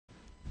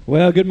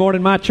Well, good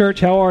morning, my church.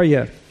 How are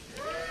you?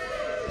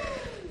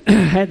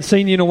 Hadn't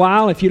seen you in a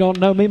while. If you don't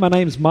know me, my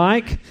name's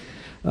Mike.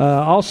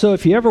 Also,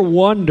 if you ever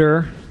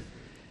wonder,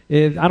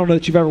 I don't know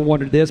that you've ever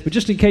wondered this, but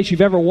just in case you've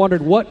ever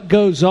wondered what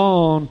goes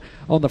on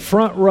the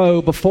front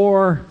row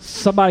before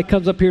somebody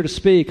comes up here to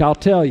speak, I'll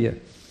tell you.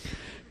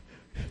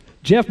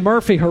 Jeff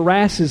Murphy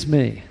harasses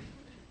me.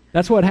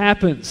 That's what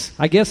happens.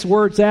 I guess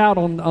word's out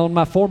on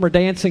my former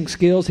dancing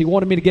skills. He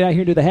wanted me to get out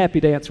here and do the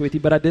happy dance with you,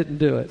 but I didn't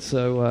do it.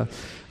 So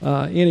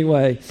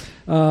anyway,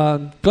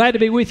 glad to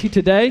be with you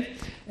today.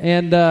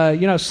 And,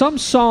 some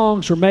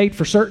songs are made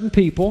for certain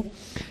people.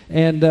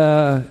 And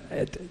I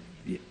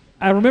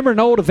remember an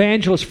old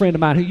evangelist friend of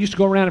mine who used to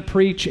go around and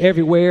preach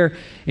everywhere.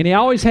 And he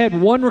always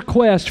had one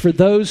request for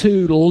those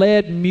who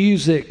led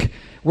music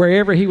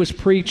wherever he was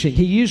preaching.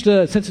 He used,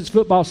 since it's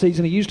football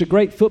season, he used a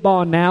great football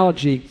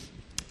analogy.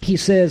 He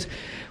says,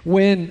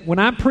 when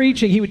I'm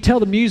preaching, he would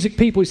tell the music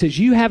people, he says,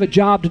 you have a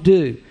job to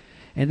do.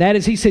 And that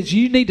is, he says,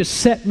 you need to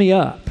set me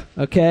up,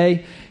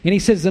 okay? And he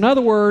says, in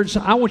other words,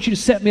 I want you to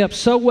set me up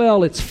so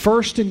well it's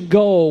first and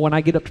goal when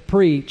I get up to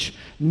preach,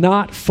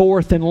 not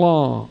fourth and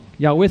long.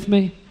 Y'all with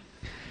me?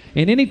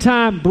 And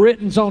anytime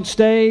Britain's on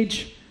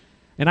stage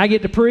and I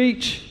get to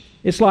preach,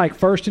 it's like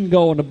first and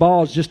goal and the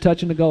ball's just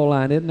touching the goal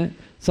line, isn't it?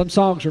 Some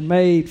songs are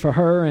made for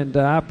her, and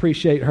I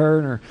appreciate her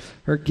and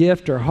her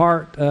gift, her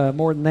heart,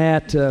 more than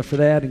that, for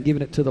that, and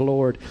giving it to the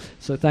Lord.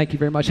 So thank you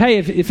very much. Hey,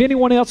 if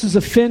anyone else is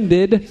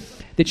offended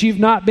that you've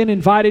not been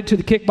invited to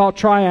the kickball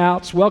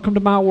tryouts, welcome to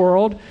my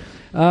world.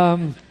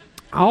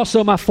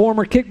 Also, my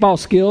former kickball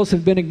skills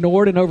have been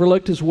ignored and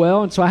overlooked as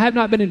well, and so I have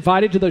not been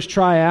invited to those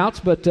tryouts,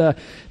 but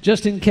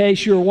just in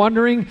case you're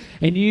wondering,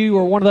 and you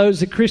are one of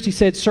those that Christy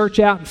said, search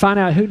out and find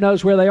out who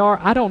knows where they are,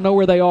 I don't know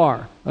where they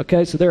are,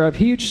 okay? So they're a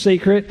huge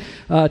secret,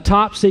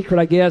 top secret,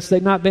 I guess.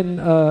 They've not been,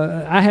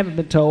 I haven't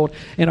been told,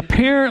 and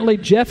apparently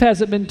Jeff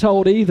hasn't been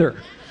told either.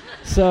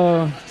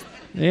 So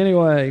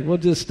anyway, we'll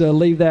just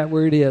leave that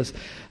where it is.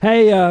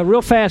 Hey,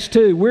 real fast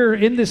too, we're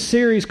in this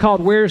series called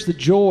Where's the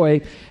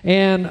Joy,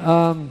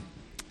 and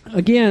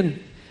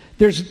again,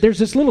 there's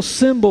this little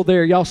symbol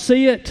there. Y'all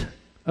see it?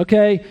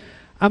 Okay.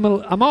 I'm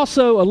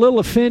also a little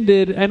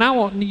offended, and I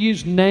won't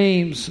use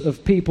names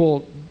of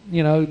people,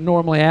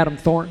 normally Adam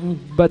Thornton,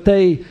 but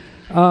they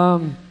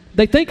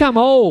think I'm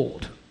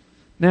old.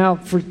 Now,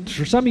 for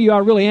some of you, I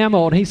really am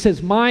old. He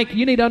says, Mike,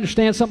 you need to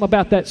understand something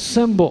about that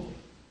symbol.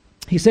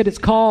 He said it's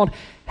called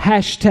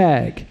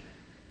hashtag,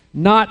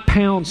 not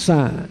pound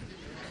sign.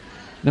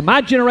 Now,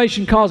 my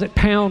generation calls it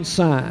pound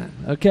sign,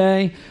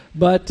 okay?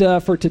 But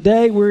for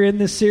today, we're in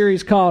this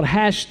series called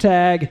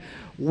hashtag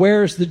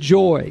Where's the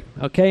Joy,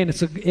 okay? And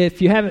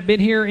if you haven't been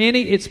here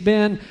it's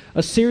been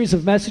a series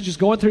of messages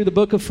going through the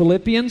book of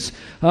Philippians.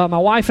 My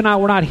wife and I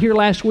were not here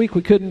last week.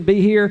 We couldn't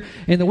be here.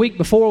 And the week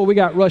before, we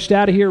got rushed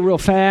out of here real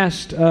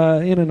fast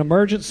in an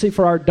emergency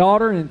for our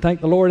daughter, and thank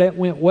the Lord that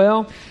went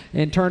well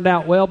and turned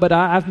out well. But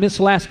I've missed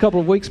the last couple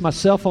of weeks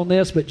myself on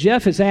this, but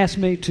Jeff has asked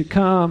me to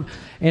come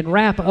and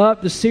wrap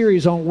up the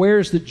series on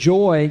Where's the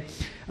Joy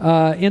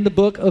in the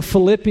book of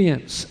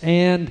Philippians.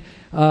 And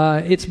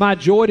it's my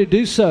joy to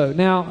do so.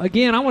 Now,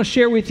 again, I want to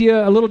share with you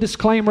a little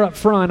disclaimer up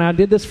front. I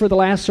did this for the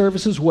last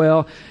service as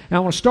well. And I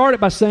want to start it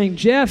by saying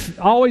Jeff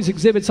always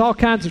exhibits all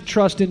kinds of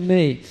trust in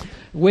me,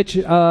 which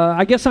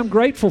I guess I'm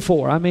grateful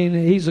for. I mean,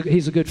 he's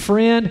a good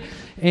friend,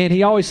 and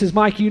he always says,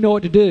 Mike, you know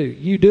what to do.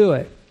 You do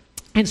it.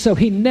 And so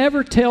he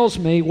never tells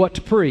me what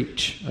to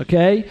preach,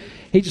 okay?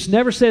 He just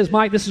never says,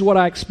 Mike, this is what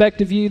I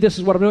expect of you. This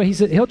is what I'm doing.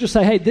 He'll just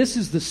say, hey, this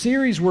is the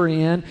series we're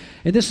in,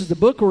 and this is the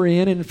book we're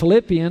in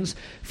Philippians.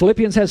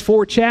 Philippians has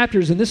 4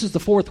 chapters, and this is the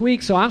 4th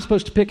week, so I'm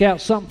supposed to pick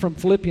out something from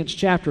Philippians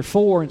chapter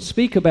 4 and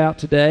speak about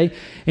today.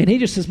 And he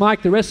just says,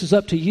 Mike, the rest is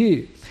up to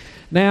you.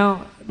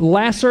 Now,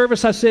 last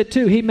service I said,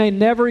 too, he may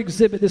never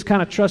exhibit this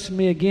kind of trust in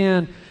me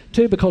again,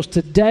 too, because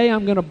today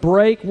I'm going to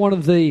break one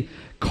of the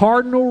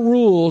cardinal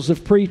rules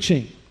of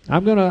preaching.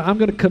 I'm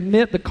going to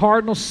commit the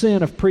cardinal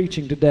sin of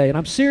preaching today, and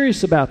I'm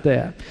serious about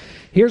that.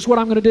 Here's what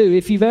I'm going to do.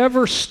 If you've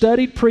ever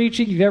studied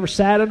preaching, you've ever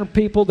sat under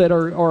people that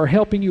are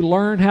helping you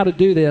learn how to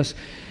do this,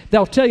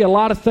 they'll tell you a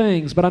lot of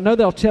things, but I know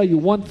they'll tell you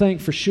one thing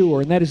for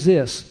sure, and that is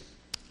this.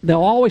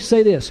 They'll always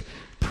say this: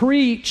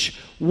 preach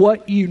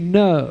what you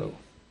know,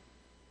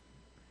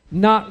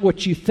 not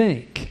what you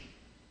think,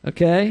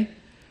 okay?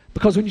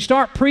 Because when you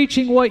start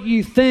preaching what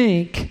you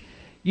think,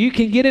 you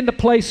can get into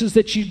places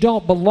that you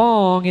don't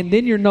belong, and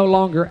then you're no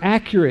longer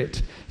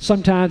accurate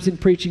sometimes in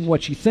preaching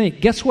what you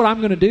think. Guess what I'm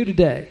going to do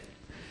today?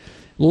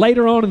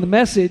 Later on in the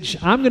message,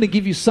 I'm going to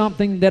give you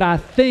something that I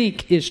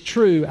think is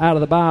true out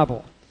of the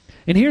Bible.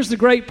 And here's the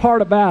great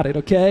part about it,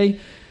 okay?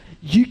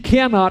 You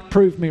cannot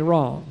prove me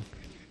wrong,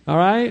 all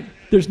right?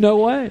 There's no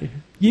way.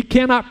 You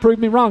cannot prove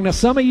me wrong. Now,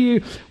 some of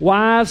you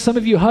wives, some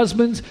of you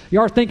husbands, you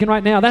are thinking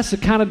right now, that's the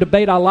kind of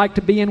debate I like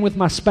to be in with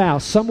my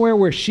spouse, somewhere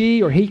where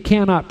she or he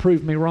cannot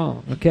prove me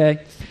wrong,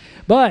 okay?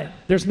 But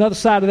there's another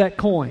side of that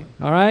coin,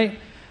 all right?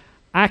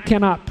 I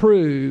cannot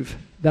prove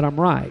that I'm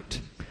right.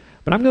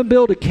 But I'm going to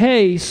build a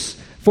case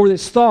for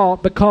this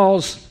thought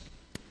because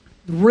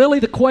really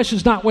the question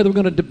is not whether we're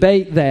going to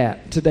debate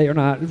that today or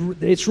not.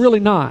 It's really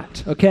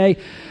not, okay?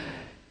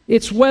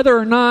 It's whether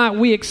or not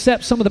we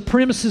accept some of the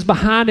premises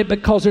behind it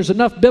because there's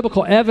enough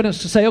biblical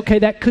evidence to say, okay,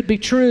 that could be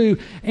true.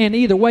 And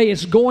either way,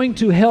 it's going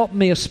to help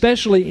me,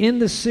 especially in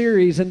this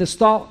series and this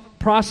thought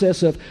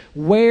process of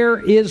where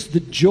is the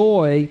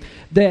joy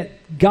that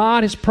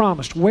God has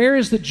promised? Where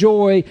is the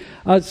joy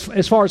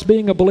as far as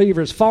being a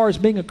believer, as far as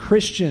being a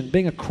Christian,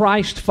 being a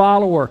Christ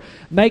follower,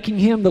 making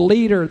Him the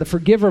leader, the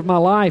forgiver of my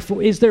life?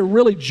 Is there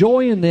really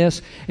joy in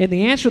this? And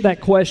the answer to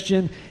that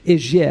question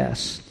is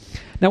yes.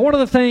 Now, one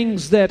of the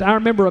things that I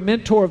remember a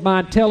mentor of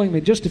mine telling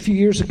me just a few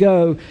years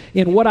ago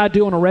in what I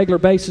do on a regular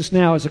basis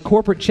now as a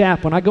corporate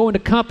chaplain, I go into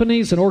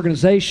companies and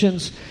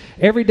organizations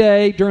every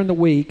day during the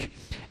week.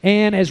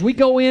 And as we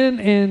go in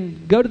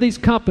and go to these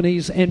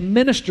companies and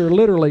minister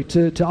literally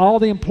to all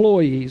the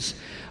employees,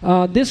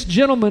 this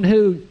gentleman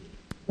who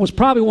was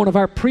probably one of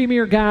our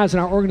premier guys in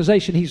our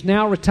organization, he's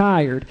now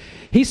retired,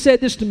 he said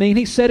this to me, and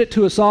he said it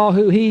to us all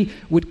who he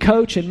would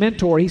coach and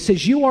mentor. He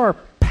says, you are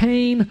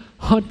pain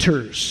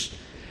hunters.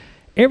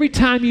 Every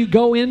time you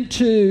go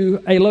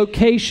into a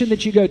location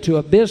that you go to,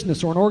 a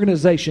business or an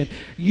organization,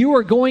 you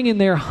are going in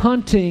there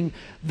hunting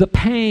the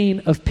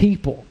pain of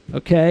people,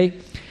 okay?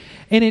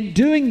 And in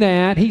doing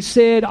that, he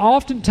said,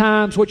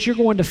 oftentimes what you're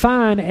going to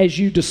find as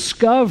you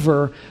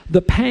discover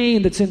the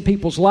pain that's in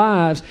people's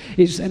lives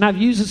is, and I've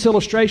used this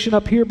illustration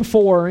up here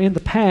before in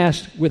the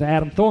past with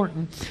Adam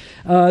Thornton,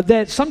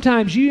 that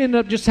sometimes you end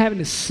up just having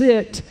to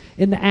sit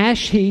in the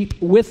ash heap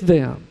with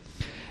them.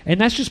 And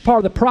that's just part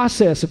of the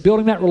process of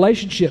building that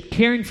relationship,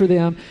 caring for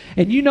them.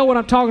 And you know what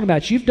I'm talking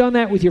about. You've done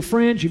that with your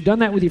friends. You've done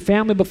that with your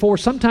family before.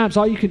 Sometimes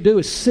all you can do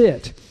is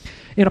sit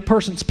in a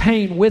person's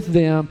pain with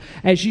them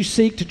as you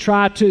seek to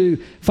try to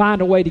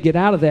find a way to get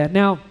out of that.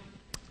 Now,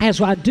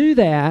 as I do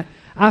that,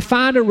 I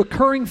find a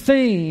recurring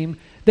theme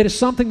that is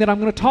something that I'm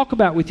going to talk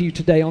about with you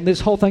today on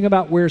this whole thing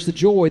about where's the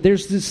joy.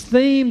 There's this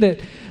theme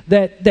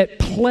that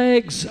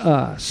plagues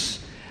us,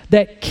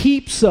 that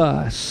keeps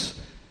us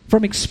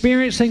from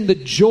experiencing the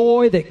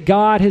joy that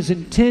God has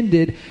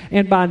intended.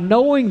 And by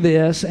knowing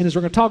this, and as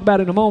we're going to talk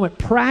about in a moment,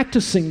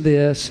 practicing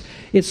this,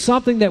 it's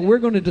something that we're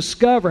going to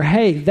discover,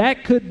 hey,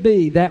 that could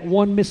be that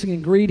one missing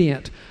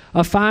ingredient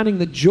of finding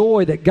the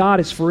joy that God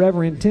has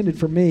forever intended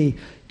for me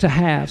to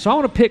have. So I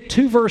want to pick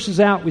two verses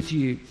out with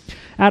you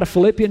out of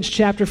Philippians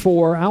chapter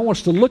 4. I want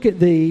us to look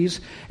at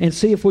these and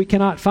see if we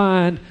cannot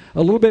find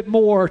a little bit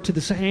more to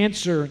this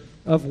answer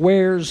of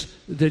where's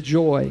the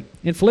joy.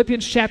 In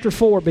Philippians chapter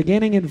 4,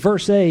 beginning in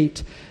verse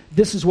 8,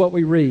 this is what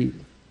we read.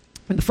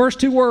 In the first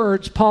two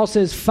words, Paul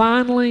says,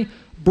 finally,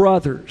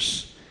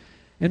 brothers.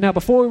 And now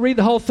before we read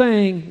the whole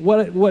thing,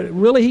 what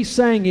really he's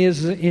saying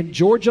is, in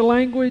Georgia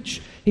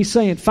language, he's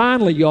saying,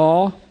 finally,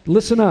 y'all,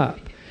 listen up.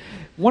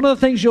 One of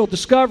the things you'll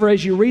discover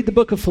as you read the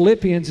book of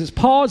Philippians is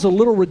Paul is a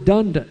little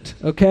redundant,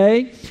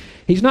 okay?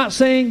 He's not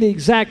saying the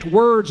exact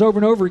words over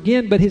and over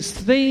again, but his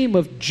theme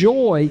of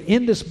joy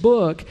in this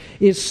book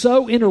is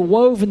so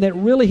interwoven that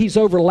really he's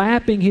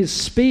overlapping his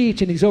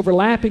speech and he's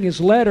overlapping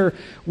his letter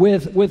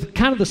with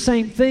kind of the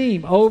same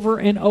theme over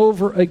and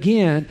over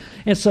again.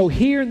 And so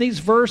here in these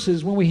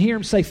verses, when we hear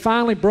him say,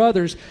 finally,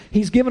 brothers,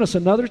 he's given us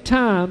another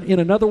time, in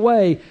another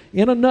way,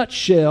 in a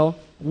nutshell,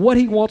 what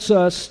he wants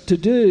us to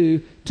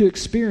do to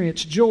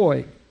experience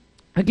joy.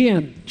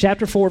 Again,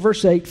 chapter 4,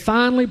 verse 8,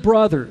 finally,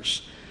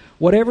 brothers,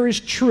 whatever is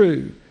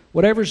true,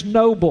 whatever is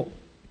noble,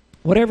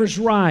 whatever is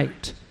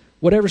right,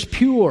 whatever is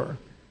pure,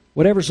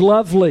 whatever is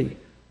lovely,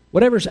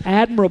 whatever is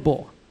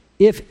admirable,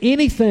 if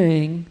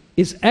anything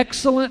is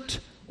excellent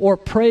or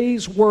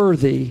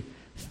praiseworthy,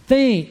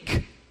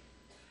 think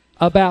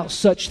about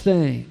such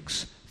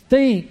things.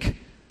 Think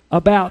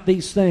about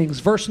these things.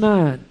 Verse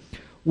 9,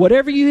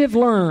 whatever you have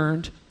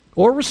learned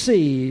or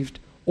received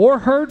or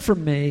heard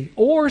from me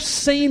or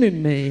seen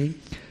in me,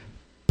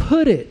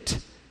 put it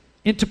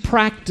into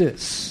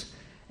practice,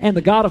 and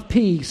the God of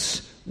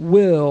peace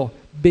will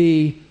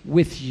be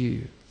with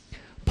you.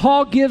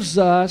 Paul gives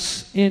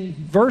us in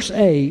verse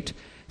 8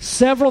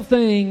 several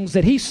things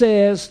that he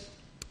says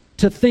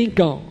to think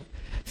on.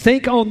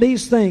 Think on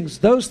these things,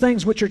 those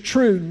things which are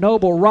true,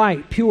 noble,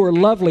 right, pure,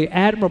 lovely,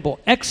 admirable,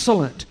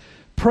 excellent,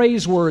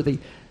 praiseworthy.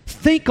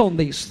 Think on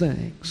these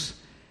things.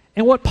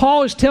 And what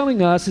Paul is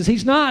telling us is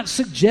he's not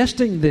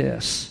suggesting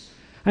this.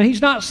 And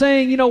he's not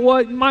saying, you know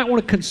what, you might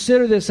want to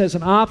consider this as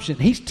an option.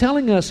 He's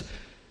telling us,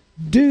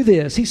 do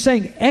this. He's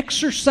saying,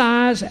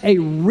 exercise a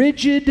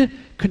rigid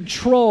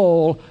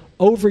control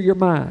over your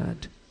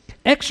mind.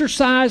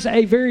 Exercise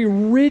a very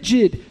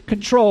rigid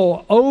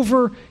control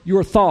over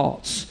your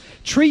thoughts.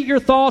 Treat your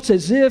thoughts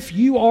as if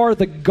you are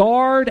the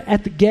guard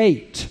at the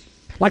gate.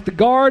 Like the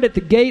guard at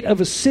the gate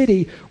of a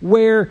city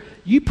where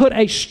you put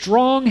a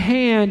strong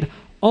hand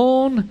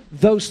on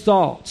those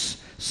thoughts.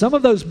 Some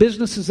of those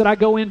businesses that I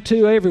go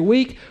into every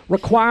week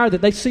require that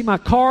they see my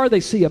car,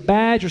 they see a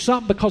badge or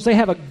something because they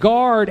have a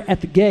guard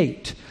at the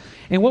gate.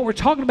 And what we're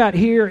talking about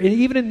here, and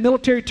even in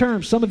military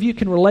terms, some of you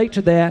can relate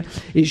to that,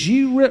 is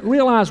you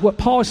realize what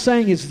Paul is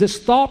saying is this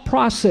thought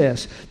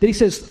process that he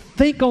says,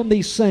 think on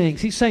these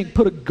things. He's saying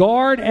put a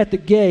guard at the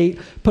gate,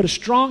 put a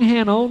strong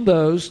hand on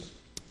those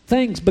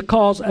things,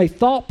 because a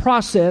thought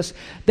process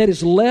that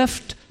is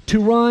left to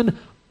run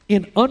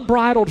in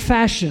unbridled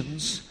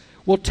fashions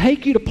will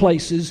take you to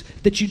places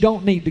that you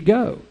don't need to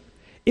go.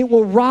 It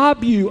will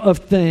rob you of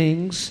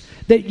things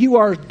that you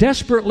are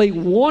desperately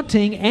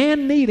wanting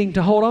and needing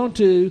to hold on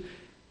to.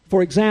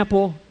 For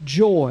example,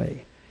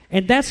 joy.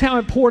 And that's how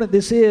important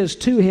this is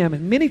to him.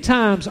 And many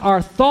times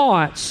our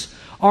thoughts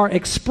are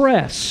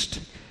expressed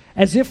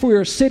as if we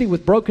were a city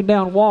with broken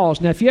down walls.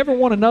 Now, if you ever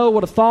want to know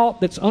what a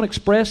thought that's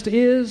unexpressed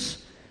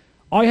is,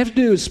 all you have to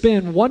do is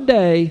spend one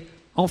day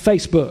on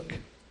Facebook.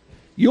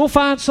 You'll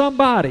find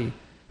somebody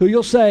who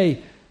you'll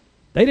say,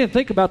 they didn't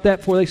think about that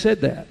before they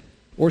said that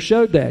or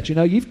showed that. You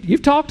know,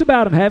 you've talked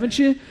about them, haven't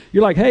you?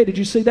 You're like, hey, did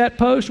you see that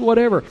post?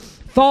 Whatever.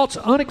 Thoughts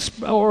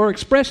or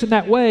expressed in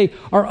that way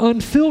are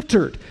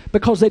unfiltered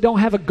because they don't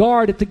have a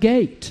guard at the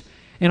gate.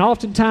 And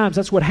oftentimes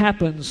that's what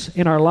happens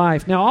in our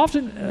life. Now,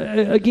 often,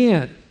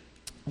 again,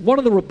 one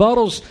of the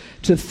rebuttals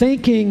to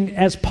thinking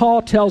as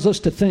Paul tells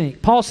us to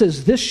think, Paul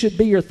says this should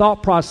be your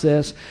thought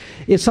process,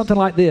 is something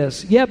like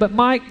this. Yeah, but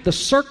Mike, the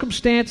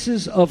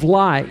circumstances of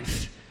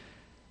life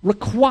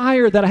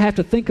require that I have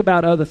to think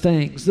about other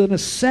things. The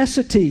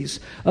necessities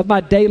of my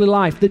daily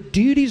life, the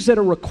duties that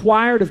are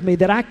required of me,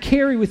 that I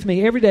carry with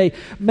me every day,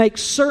 make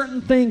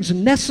certain things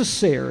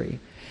necessary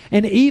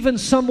and even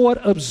somewhat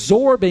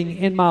absorbing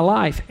in my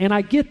life. And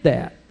I get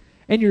that.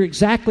 And you're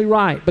exactly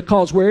right,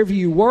 because wherever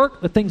you work,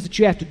 the things that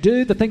you have to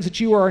do, the things that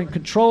you are in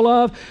control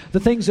of,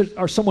 the things that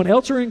are someone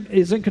else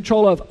is in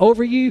control of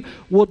over you,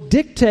 will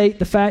dictate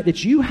the fact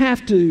that you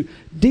have to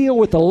deal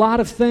with a lot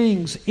of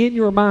things in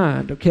your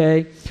mind,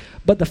 okay?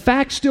 But the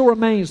fact still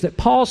remains that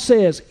Paul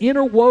says,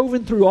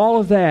 interwoven through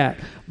all of that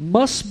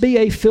must be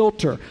a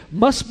filter,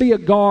 must be a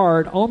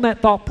guard on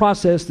that thought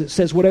process that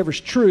says whatever's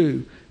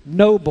true,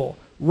 noble,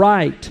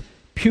 right,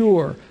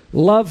 pure,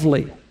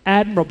 lovely,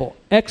 admirable,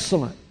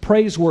 excellent,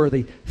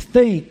 praiseworthy.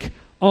 Think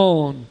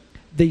on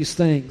these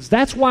things.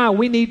 That's why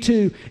we need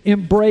to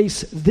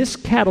embrace this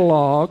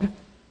catalog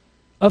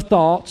of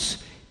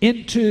thoughts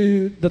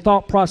into the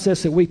thought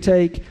process that we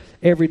take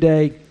every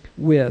day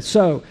with.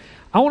 So,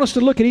 I want us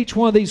to look at each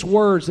one of these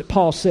words that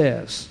Paul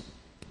says.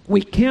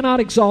 We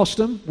cannot exhaust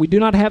them. We do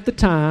not have the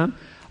time.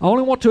 I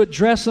only want to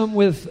address them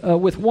with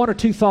one or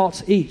two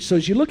thoughts each. So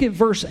as you look at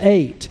verse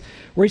 8,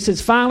 where he says,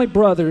 finally,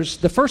 brothers,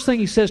 the first thing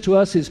he says to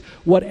us is,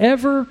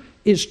 whatever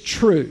is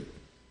true,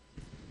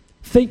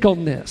 think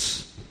on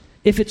this.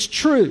 If it's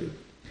true,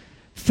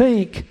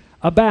 think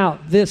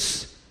about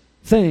this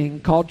thing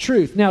called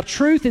truth. Now,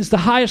 truth is the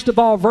highest of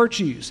all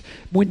virtues.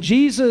 When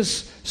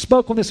Jesus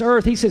spoke on this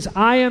earth, he says,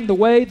 I am the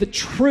way, the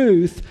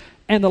truth,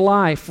 and the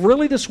life.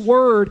 Really, this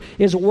word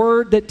is a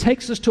word that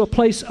takes us to a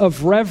place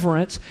of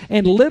reverence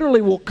and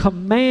literally will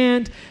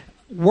command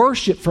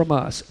worship from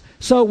us.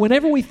 So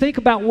whenever we think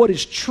about what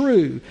is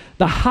true,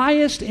 the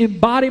highest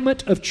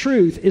embodiment of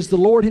truth is the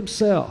Lord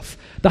himself.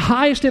 The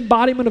highest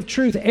embodiment of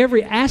truth,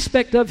 every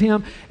aspect of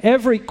him,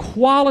 every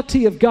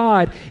quality of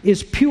God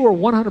is pure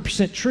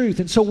 100% truth.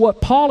 And so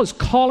what Paul is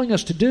calling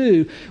us to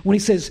do when he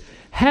says,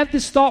 have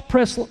this thought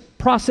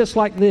process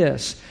like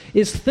this,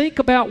 is think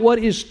about what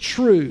is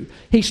true.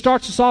 He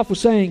starts us off with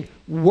saying,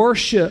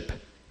 worship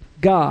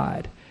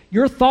God.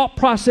 Your thought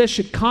process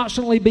should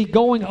constantly be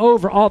going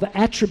over all the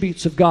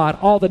attributes of God,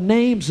 all the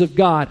names of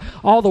God,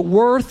 all the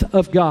worth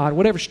of God,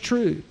 whatever's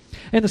true.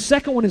 And the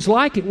second one is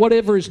like it,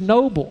 whatever is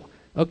noble,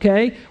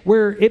 okay?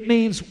 Where it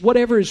means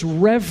whatever is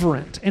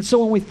reverent. And so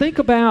when we think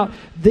about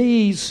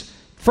these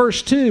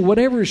first two,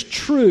 whatever is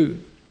true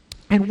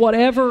and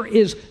whatever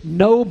is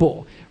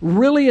noble,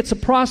 really it's a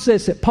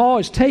process that Paul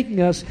is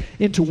taking us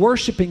into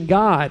worshiping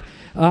God.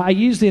 I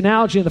used the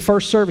analogy in the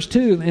first service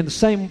too, and the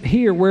same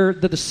here, where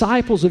the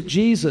disciples of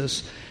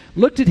Jesus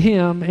looked at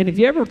him, and if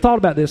you ever thought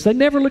about this, they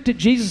never looked at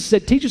Jesus and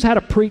said, teach us how to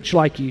preach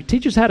like you.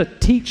 Teach us how to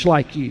teach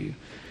like you.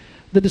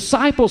 The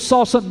disciples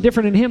saw something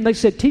different in him. They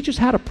said, teach us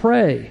how to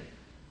pray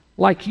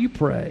like you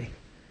pray.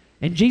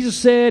 And Jesus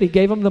said, he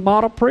gave them the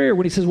model prayer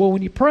when he says, well,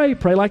 when you pray,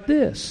 pray like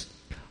this.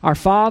 Our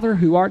Father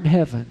who art in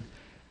heaven,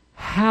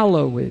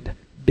 hallowed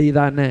be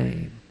thy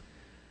name.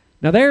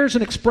 Now there's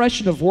an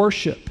expression of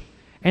worship.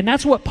 And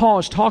that's what Paul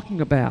is talking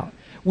about.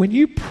 When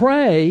you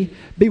pray,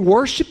 be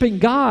worshiping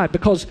God,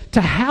 because to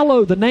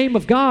hallow the name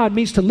of God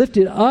means to lift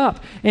it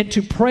up and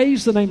to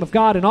praise the name of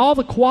God. And all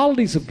the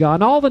qualities of God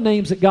and all the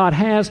names that God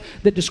has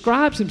that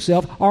describes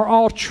himself are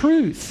all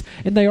truth,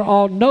 and they are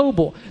all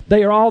noble.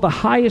 They are all the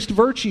highest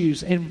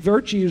virtues and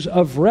virtues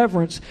of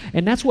reverence.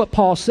 And that's what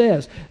Paul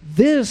says.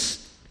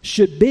 This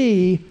should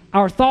be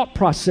our thought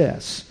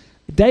process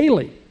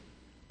daily,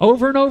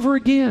 over and over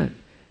again,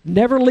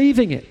 never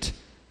leaving it.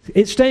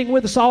 It's staying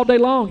with us all day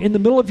long. In the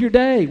middle of your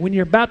day, when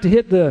you're about to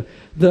hit the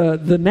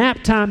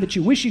nap time that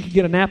you wish you could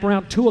get a nap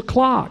around 2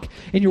 o'clock,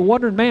 and you're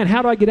wondering, man,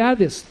 how do I get out of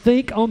this?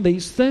 Think on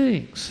these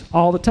things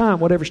all the time,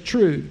 whatever's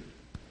true,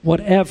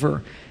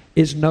 whatever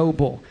is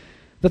noble.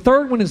 The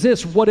third one is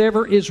this: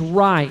 whatever is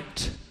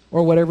right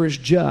or whatever is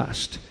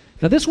just.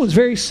 Now this one's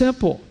very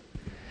simple.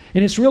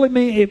 And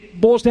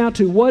it boils down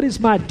to, what is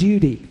my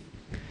duty?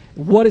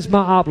 What is my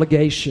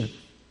obligation?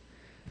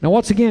 Now,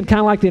 once again, kind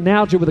of like the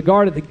analogy with the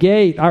guard at the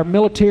gate, our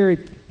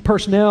military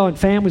personnel and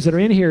families that are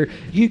in here,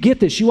 you get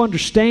this. You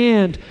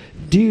understand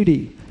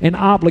duty and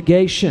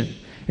obligation.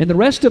 And the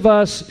rest of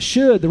us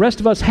should. The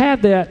rest of us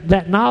have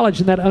that knowledge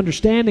and that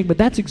understanding. But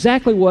that's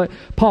exactly what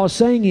Paul is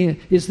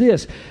saying is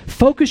this.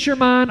 Focus your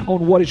mind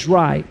on what is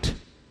right.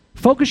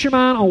 Focus your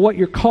mind on what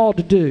you're called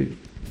to do.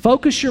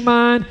 Focus your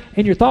mind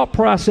and your thought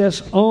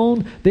process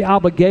on the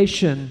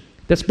obligation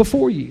that's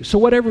before you. So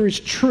whatever is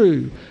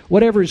true,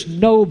 whatever is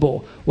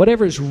noble,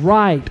 whatever is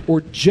right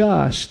or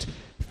just,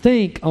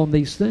 think on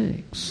these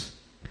things.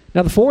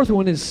 Now the fourth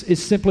one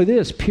is simply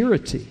this: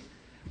 purity.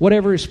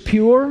 Whatever is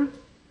pure,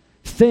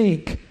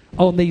 think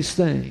on these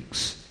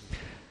things.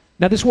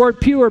 Now this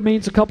word pure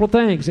means a couple of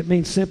things. It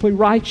means simply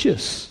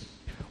righteous.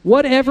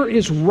 Whatever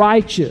is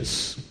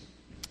righteous,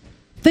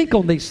 think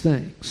on these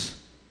things.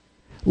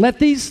 Let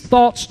these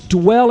thoughts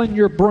dwell in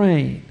your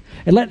brain,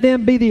 and let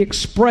them be the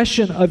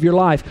expression of your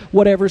life.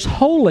 Whatever is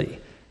holy.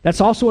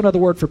 That's also another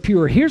word for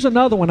pure. Here's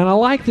another one, and I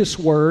like this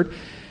word,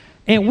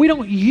 and we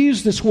don't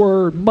use this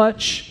word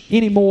much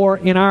anymore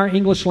in our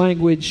English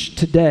language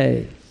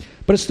today,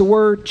 but it's the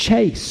word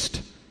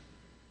chaste.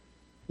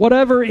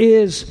 Whatever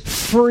is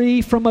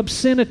free from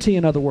obscenity,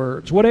 in other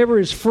words. Whatever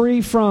is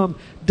free from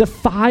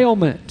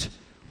defilement.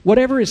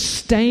 Whatever is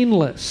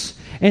stainless.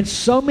 And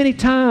so many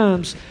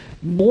times,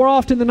 more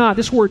often than not,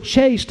 this word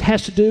chaste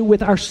has to do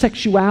with our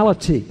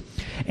sexuality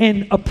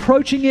and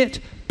approaching it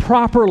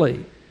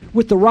properly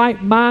with the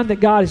right mind that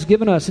God has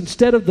given us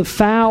instead of the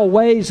foul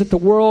ways that the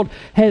world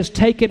has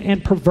taken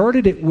and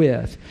perverted it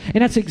with.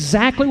 And that's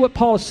exactly what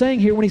Paul is saying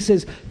here when he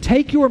says,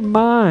 take your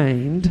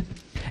mind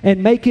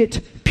and make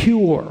it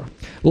pure.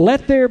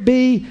 Let there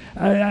be,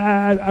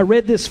 I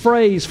read this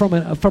phrase from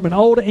an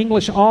old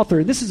English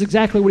author. This is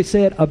exactly what he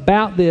said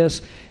about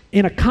this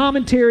in a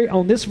commentary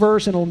on this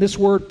verse and on this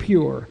word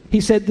pure.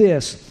 He said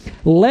this: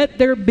 let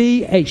there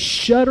be a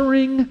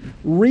shuddering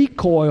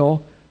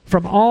recoil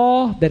from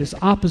all that is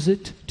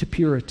opposite to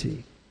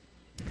purity.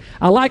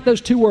 I like those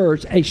two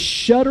words, a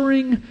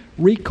shuddering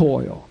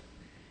recoil.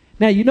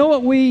 Now, you know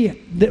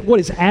what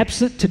is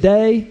absent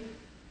today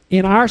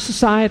in our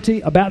society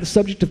about the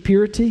subject of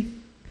purity?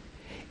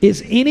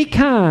 Is any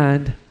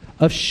kind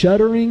of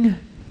shuddering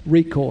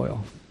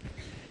recoil.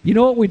 You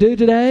know what we do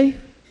today?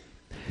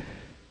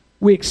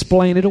 We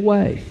explain it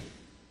away.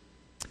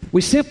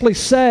 We simply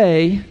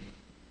say,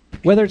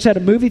 whether it's at a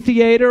movie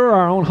theater or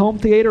our own home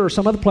theater or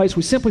some other place,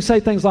 we simply say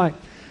things like,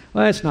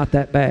 well, it's not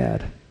that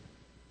bad.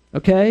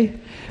 Okay?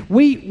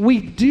 We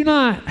do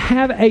not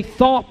have a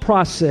thought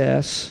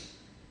process,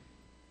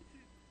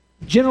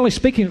 generally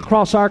speaking,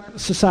 across our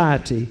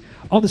society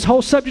on this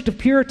whole subject of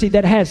purity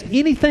that has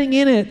anything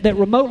in it that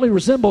remotely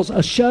resembles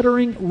a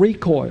shuddering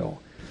recoil.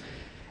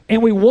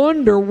 And we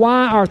wonder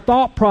why our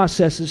thought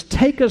processes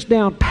take us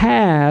down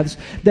paths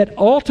that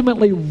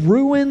ultimately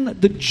ruin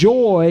the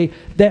joy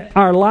that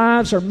our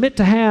lives are meant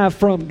to have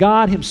from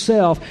God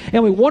Himself.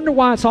 And we wonder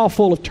why it's all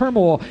full of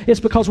turmoil. It's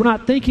because we're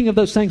not thinking of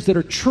those things that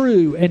are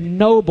true and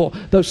noble,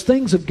 those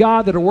things of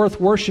God that are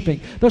worth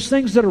worshiping, those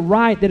things that are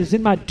right, that is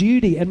in my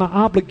duty and my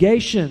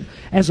obligation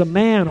as a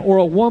man or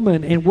a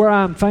woman and where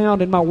I'm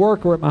found in my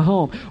work or at my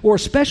home, or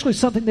especially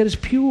something that is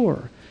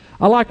pure.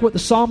 I like what the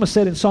psalmist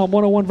said in Psalm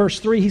 101 verse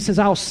 3. He says,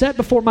 I'll set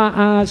before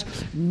my eyes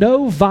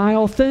no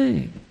vile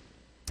thing.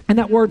 And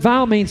that word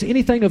vile means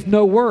anything of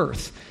no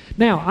worth.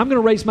 Now, I'm going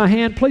to raise my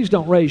hand. Please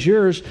don't raise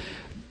yours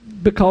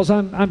because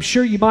I'm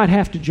sure you might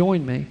have to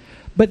join me.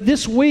 But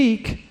this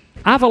week,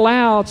 I've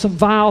allowed some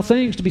vile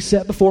things to be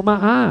set before my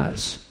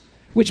eyes,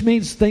 which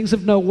means things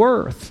of no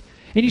worth.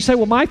 And you say,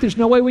 well, Mike, there's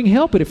no way we can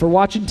help it. If we're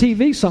watching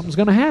TV, something's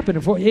going to happen.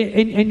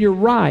 And you're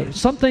right.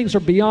 Some things are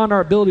beyond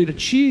our ability to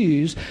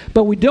choose,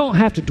 but we don't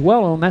have to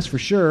dwell on them, that's for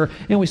sure.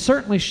 And we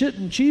certainly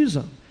shouldn't choose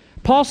them.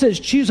 Paul says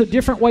choose a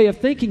different way of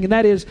thinking, and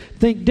that is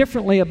think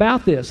differently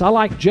about this. I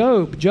like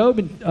Job. Job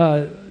in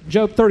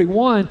Job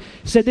 31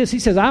 said this. He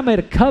says, I made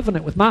a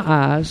covenant with my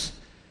eyes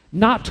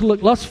not to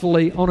look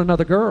lustfully on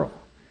another girl.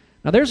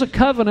 Now, there's a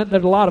covenant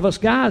that a lot of us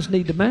guys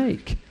need to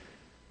make.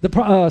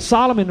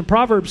 Solomon in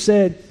Proverbs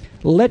said,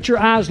 let your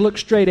eyes look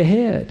straight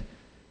ahead.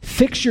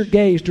 Fix your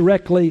gaze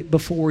directly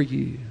before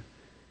you.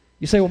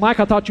 You say, well, Mike,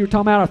 I thought you were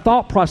talking about our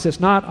thought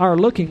process, not our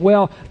looking.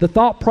 Well, the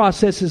thought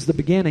process is the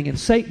beginning, and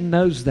Satan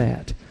knows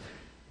that.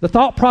 The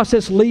thought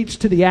process leads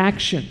to the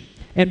action.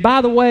 And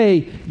by the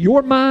way,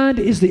 your mind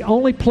is the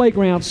only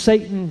playground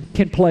Satan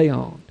can play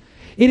on.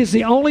 It is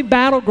the only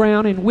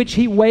battleground in which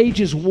he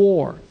wages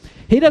war.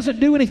 He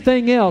doesn't do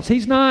anything else. He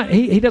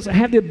doesn't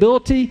have the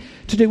ability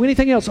to do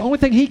anything else. The only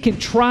thing he can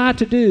try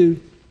to do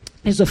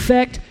is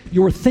affect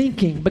your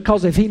thinking,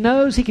 because if he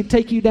knows he can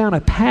take you down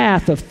a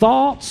path of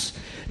thoughts,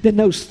 then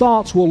those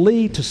thoughts will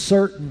lead to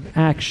certain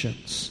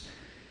actions.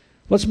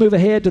 Let's move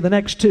ahead to the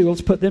next two. Let's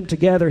put them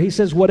together. He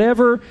says,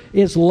 whatever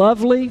is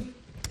lovely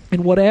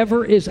and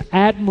whatever is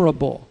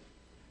admirable,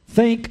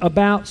 think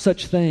about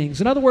such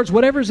things. In other words,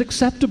 whatever is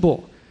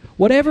acceptable,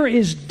 whatever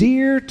is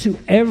dear to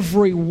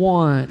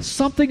everyone,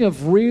 something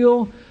of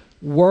real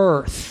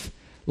worth.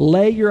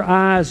 Lay your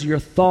eyes, your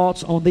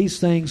thoughts on these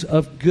things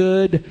of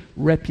good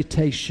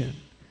reputation.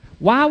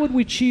 Why would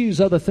we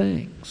choose other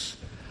things?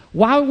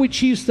 Why would we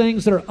choose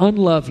things that are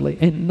unlovely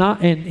and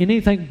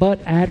anything but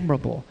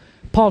admirable?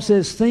 Paul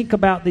says, think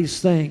about these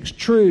things: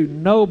 true,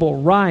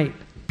 noble, right,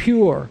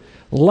 pure,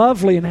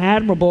 lovely, and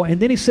admirable. And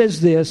then he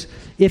says this: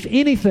 if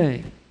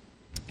anything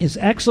is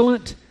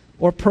excellent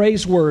or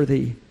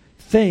praiseworthy,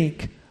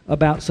 think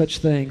about such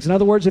things. In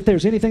other words, if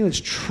there's anything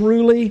that's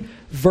truly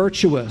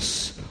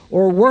virtuous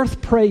or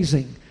worth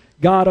praising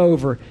God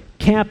over,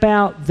 camp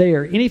out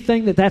there.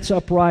 Anything that's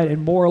upright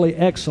and morally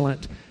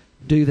excellent,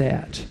 do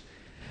that.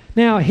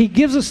 Now, he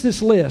gives us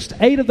this list,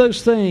 8 of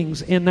those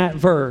things in that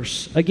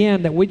verse,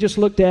 again, that we just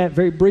looked at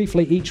very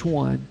briefly, each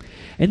one.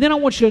 And then I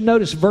want you to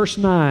notice verse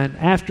 9,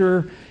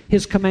 after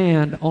his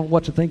command on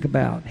what to think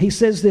about. He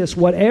says this: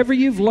 whatever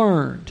you've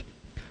learned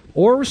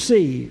or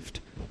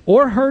received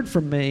or heard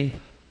from me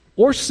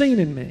or seen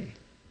in me,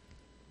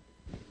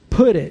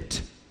 put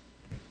it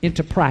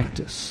into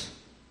practice.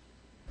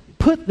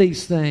 Put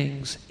these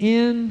things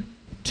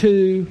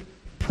into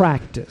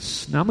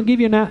practice. Now, I'm going to give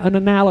you an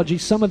analogy.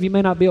 Some of you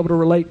may not be able to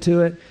relate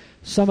to it.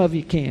 Some of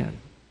you can.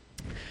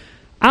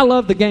 I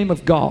love the game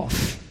of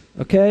golf,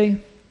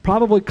 okay?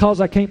 Probably because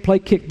I can't play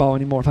kickball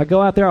anymore. If I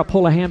go out there, I'll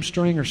pull a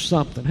hamstring or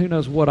something. Who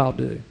knows what I'll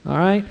do, all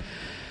right?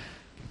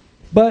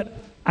 But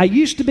I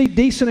used to be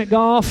decent at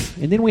golf,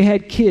 and then we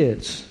had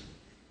kids.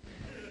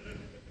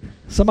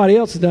 Somebody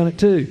else has done it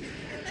too.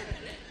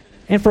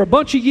 And for a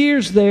bunch of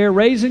years there,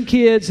 raising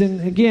kids,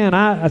 and again,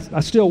 I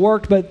still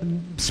worked, but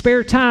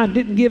spare time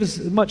didn't give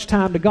as much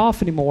time to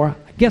golf anymore.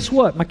 Guess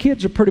what? My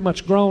kids are pretty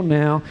much grown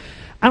now.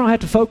 I don't have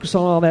to focus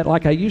on all that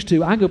like I used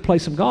to. I can go play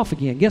some golf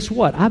again. Guess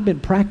what? I've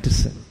been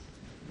practicing.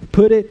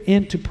 Put it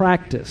into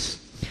practice.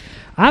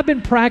 I've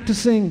been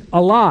practicing a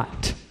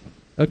lot,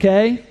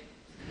 okay?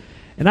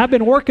 And I've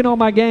been working on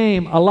my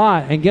game a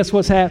lot, and guess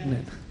what's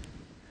happening?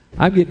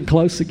 I'm getting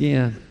close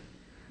again.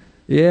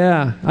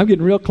 Yeah, I'm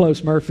getting real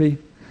close, Murphy.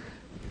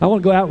 I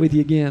want to go out with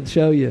you again,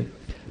 show you.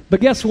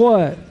 But guess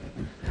what?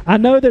 I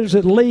know there's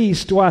at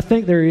least, well, I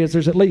think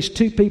there's at least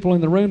 2 people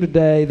in the room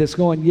today that's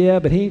going, yeah,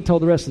 but he ain't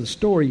told the rest of the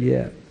story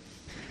yet.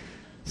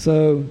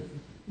 So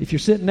if you're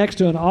sitting next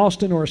to an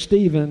Austin or a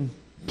Stephen,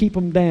 keep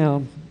them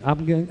down.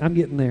 I'm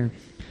getting there.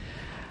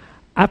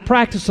 I've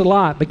practiced a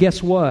lot, but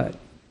guess what?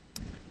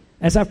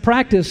 As I've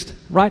practiced,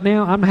 right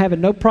now I'm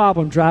having no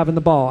problem driving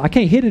the ball. I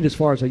can't hit it as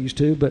far as I used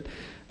to, but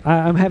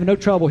I'm having no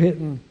trouble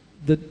hitting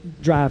the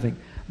driving.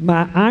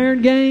 My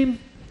iron game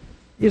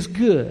is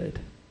good,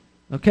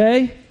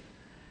 okay?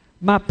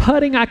 My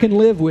putting I can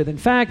live with. In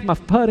fact, my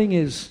putting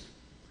is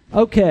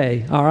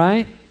okay, all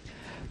right?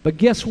 But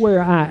guess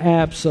where I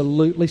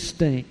absolutely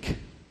stink?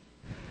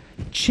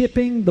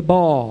 Chipping the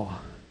ball.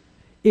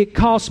 It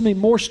costs me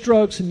more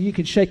strokes than you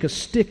can shake a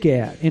stick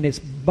at, and it's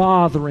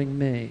bothering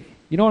me.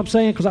 You know what I'm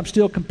saying? Because I'm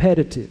still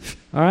competitive,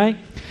 all right?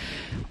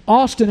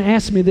 Austin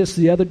asked me this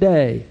the other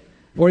day,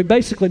 or he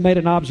basically made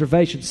an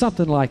observation,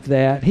 something like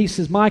that. He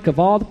says, Mike, of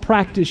all the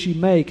practice you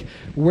make,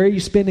 where are you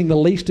spending the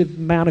least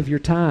amount of your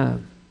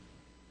time?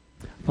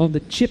 On the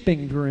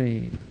chipping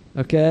green,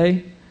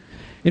 okay?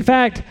 In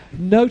fact,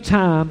 no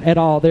time at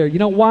all there. You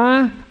know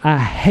why? I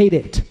hate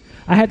it.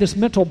 I have this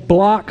mental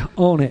block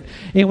on it.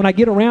 And when I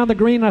get around the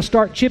green and I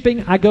start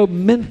chipping, I go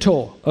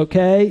mental,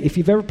 okay? If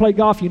you've ever played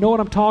golf, you know what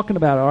I'm talking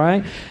about, all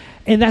right?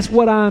 And that's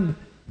what I'm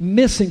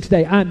missing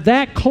today. I'm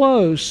that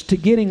close to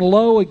getting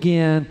low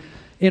again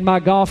in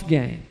my golf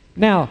game.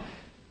 Now,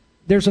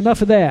 there's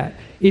enough of that.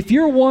 If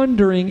you're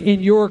wondering in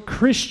your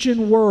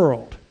Christian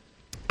world,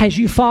 as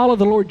you follow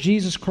the Lord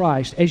Jesus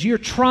Christ, as you're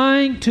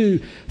trying to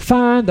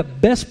find the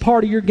best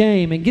part of your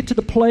game and get to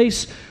the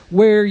place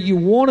where you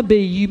want to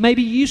be, you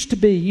maybe used to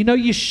be, you know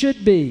you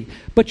should be,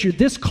 but you're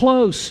this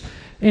close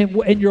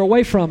and you're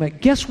away from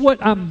it, guess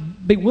what I'm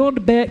be willing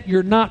to bet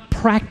you're not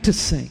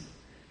practicing?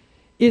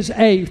 Is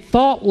a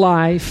thought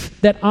life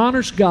that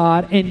honors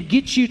God and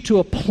gets you to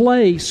a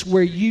place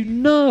where you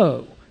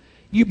know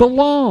you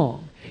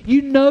belong.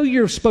 You know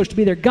you're supposed to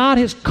be there. God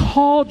has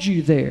called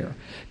you there.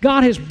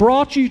 God has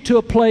brought you to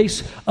a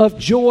place of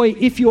joy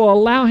if you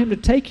allow Him to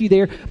take you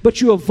there,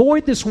 but you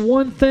avoid this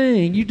one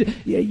thing.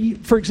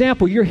 For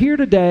example, you're here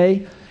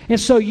today, and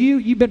so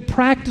you've been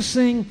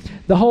practicing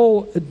the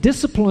whole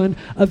discipline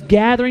of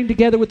gathering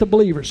together with the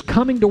believers,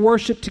 coming to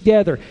worship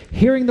together,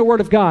 hearing the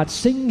Word of God,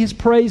 singing His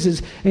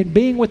praises, and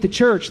being with the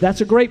church.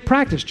 That's a great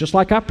practice, just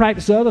like I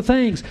practice other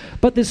things.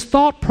 But this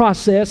thought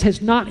process has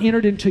not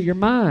entered into your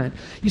mind.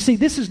 You see,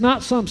 this is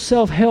not some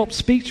self-help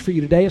speech for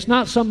you today. It's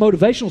not some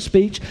motivational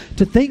speech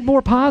to think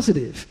more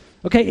positive.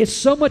 Okay, it's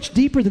so much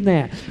deeper than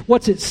that.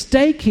 What's at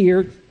stake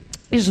here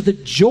is the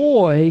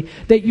joy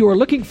that you are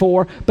looking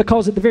for,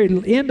 because at the very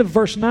end of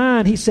verse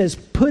 9, he says,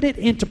 put it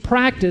into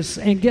practice,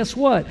 and guess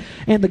what?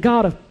 And the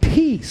God of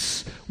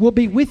peace will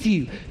be with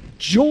you.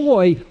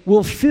 joy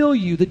will fill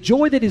you. The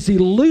joy that is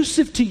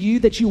elusive to you,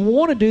 that you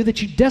want to do,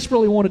 that you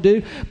desperately want to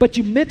do, but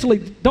you mentally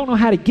don't know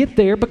how to get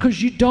there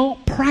because you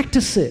don't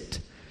practice it.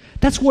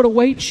 That's what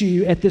awaits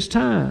you at this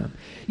time.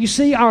 You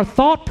see, our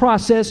thought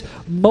process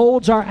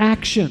molds our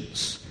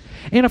actions.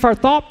 And if our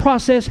thought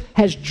process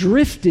has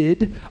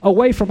drifted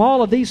away from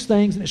all of these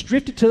things, and it's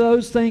drifted to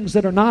those things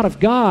that are not of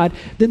God,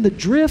 then the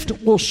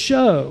drift will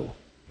show.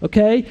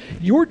 Okay?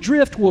 Your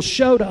drift will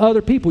show to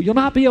other people. You'll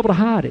not be able to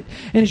hide it.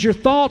 And as your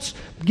thoughts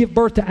give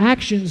birth to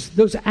actions,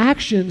 those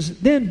actions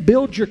then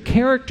build your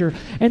character,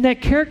 and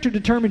that character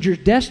determines your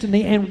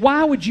destiny. And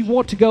why would you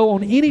want to go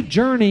on any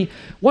journey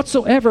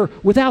whatsoever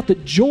without the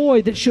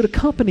joy that should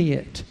accompany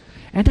it?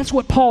 And that's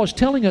what Paul is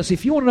telling us.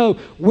 If you want to know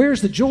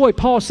where's the joy,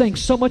 Paul is saying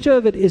so much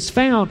of it is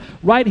found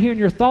right here in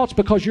your thoughts,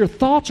 because your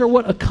thoughts are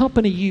what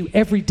accompany you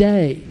every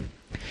day.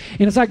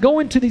 And as I go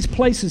into these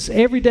places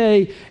every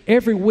day,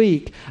 every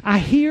week, I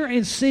hear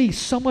and see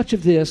so much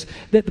of this,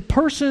 that the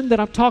person that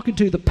I'm talking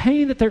to, the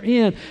pain that they're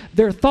in,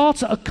 their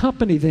thoughts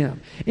accompany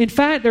them. In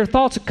fact, their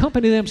thoughts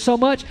accompany them so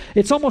much,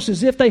 it's almost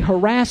as if they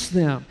harass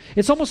them.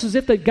 It's almost as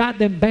if they've got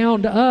them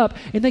bound up,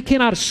 and they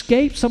cannot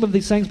escape some of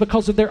these things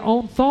because of their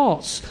own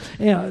thoughts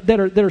that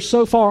are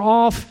so far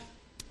off.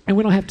 And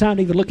we don't have time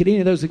to even look at any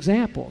of those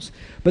examples.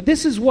 But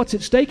this is what's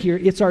at stake here.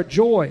 It's our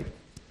joy.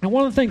 And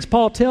one of the things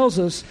Paul tells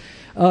us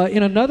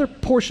in another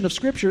portion of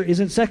Scripture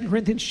is in 2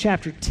 Corinthians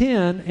chapter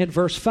 10 and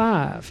verse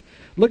 5.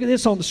 Look at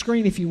this on the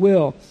screen, if you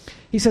will.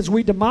 He says,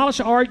 we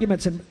demolish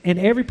arguments and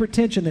every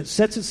pretension that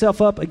sets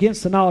itself up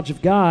against the knowledge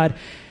of God.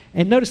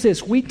 And notice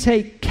this, we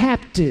take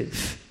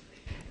captive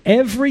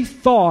every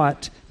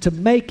thought to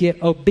make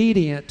it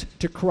obedient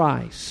to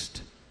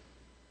Christ.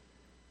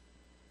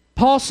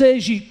 Paul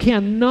says you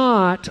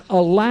cannot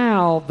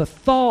allow the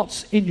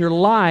thoughts in your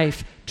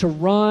life to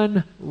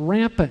run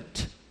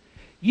rampant.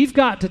 You've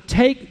got to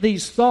take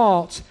these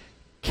thoughts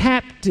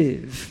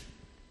captive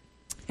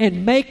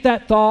and make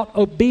that thought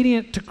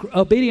obedient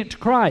to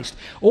Christ,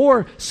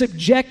 or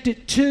subject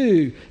it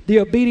to the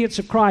obedience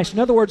of Christ. In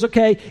other words,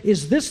 okay,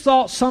 is this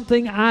thought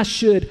something I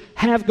should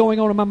have going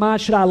on in my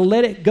mind? Should I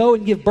let it go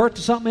and give birth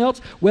to something else?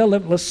 Well,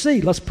 let's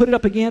see. Let's put it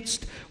up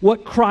against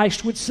what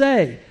Christ would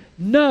say.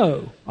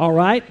 No. All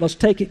right, let's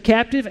take it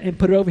captive and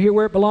put it over here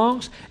where it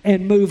belongs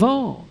and move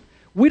on.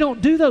 We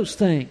don't do those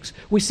things.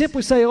 We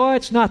simply say, oh,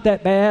 it's not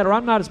that bad, or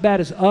I'm not as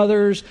bad as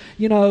others.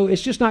 You know,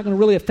 it's just not going to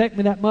really affect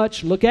me that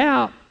much. Look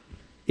out.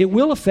 It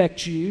will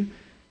affect you.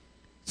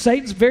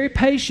 Satan's very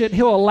patient.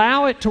 He'll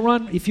allow it to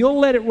run. If you'll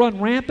let it run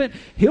rampant,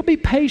 he'll be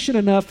patient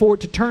enough for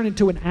it to turn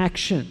into an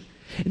action.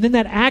 And then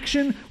that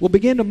action will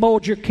begin to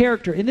mold your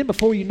character. And then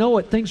before you know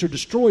it, things are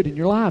destroyed in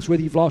your lives,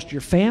 whether you've lost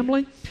your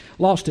family,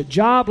 lost a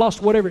job,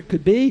 lost whatever it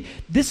could be.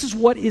 This is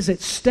what is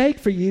at stake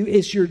for you,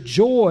 is your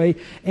joy,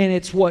 and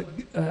it's what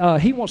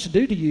he wants to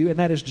do to you, and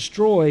that is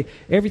destroy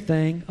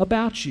everything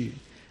about you.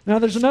 Now,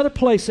 there's another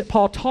place that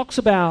Paul talks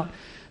about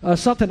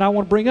something I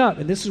want to bring up,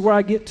 and this is where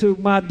I get to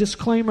my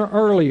disclaimer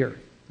earlier.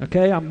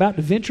 Okay, I'm about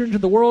to venture into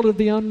the world of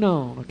the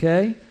unknown,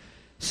 okay?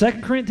 2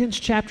 Corinthians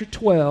chapter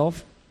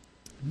 12,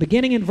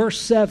 beginning in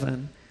verse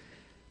 7,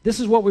 this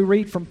is what we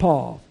read from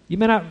Paul. You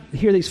may not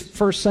hear these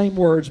first same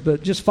words,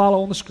 but just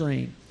follow on the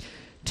screen.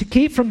 To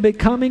keep from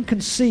becoming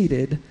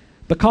conceited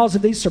because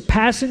of these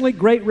surpassingly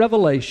great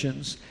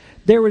revelations,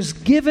 there was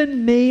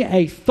given me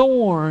a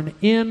thorn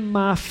in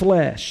my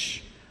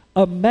flesh,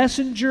 a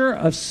messenger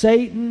of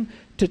Satan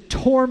to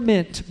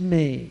torment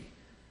me.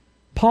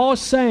 Paul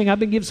is saying, I've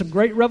been given some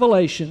great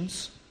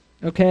revelations,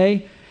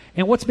 okay?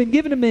 And what's been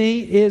given to me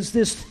is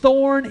this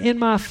thorn in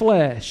my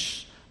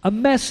flesh, a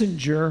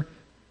messenger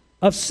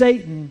of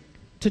Satan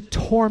to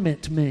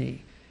torment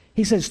me.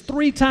 He says,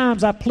 3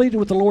 times I pleaded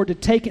with the Lord to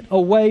take it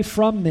away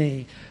from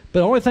me. But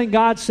the only thing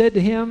God said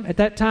to him at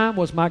that time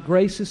was, my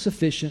grace is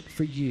sufficient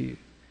for you.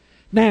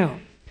 Now,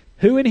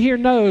 who in here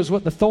knows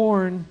what the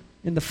thorn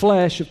in the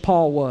flesh of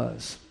Paul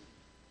was?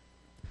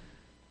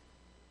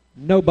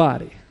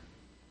 Nobody.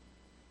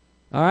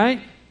 All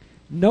right?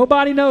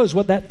 Nobody knows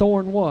what that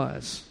thorn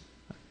was.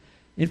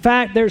 In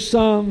fact, there's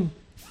some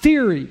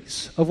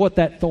theories of what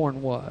that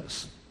thorn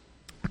was.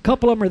 A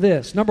couple of them are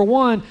this. Number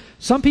one,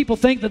 some people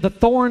think that the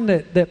thorn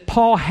that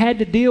Paul had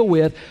to deal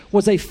with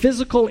was a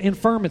physical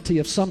infirmity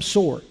of some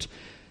sort.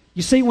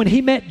 You see, when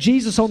he met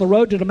Jesus on the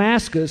road to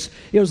Damascus,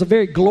 it was a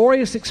very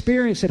glorious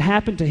experience that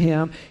happened to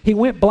him. He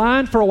went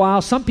blind for a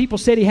while. Some people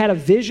said he had a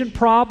vision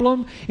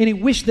problem, and he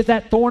wished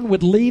that thorn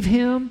would leave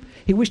him.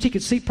 He wished he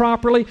could see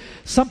properly.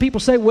 Some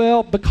people say,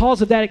 well,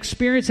 because of that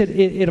experience,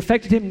 it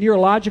affected him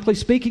neurologically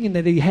speaking, and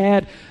that he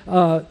had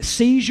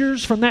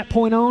seizures from that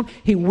point on.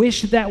 He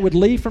wished that would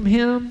leave from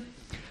him.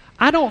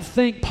 I don't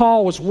think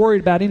Paul was worried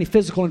about any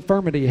physical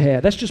infirmity he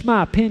had. That's just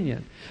my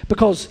opinion.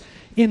 Because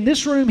in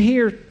this room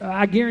here,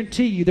 I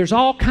guarantee you, there's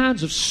all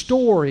kinds of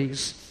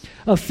stories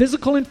of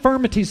physical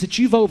infirmities that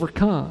you've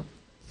overcome.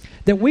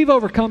 that we've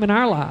overcome in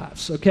our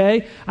lives,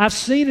 okay? I've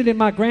seen it in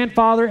my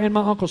grandfather and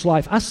my uncle's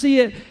life. I see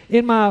it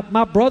in my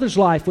brother's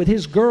life with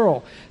his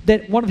girl,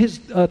 that one of his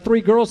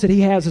 3 girls that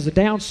he has is a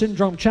Down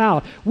syndrome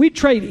child. We'd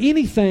trade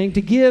anything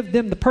to give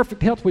them the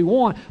perfect health we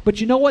want, but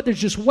you know what? There's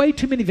just way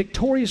too many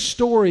victorious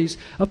stories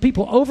of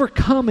people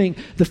overcoming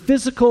the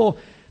physical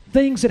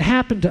things that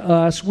happen to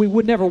us. We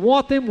would never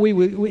want them.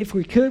 If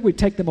we could, we'd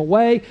take them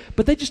away,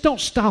 but they just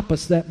don't stop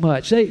us that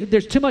much.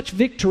 There's too much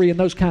victory in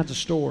those kinds of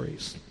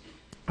stories,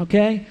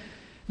 okay?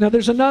 Now,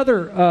 there's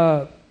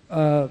another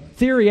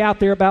theory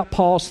out there about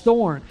Paul's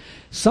thorn.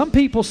 Some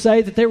people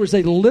say that there was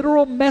a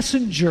literal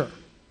messenger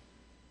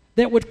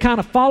that would kind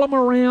of follow him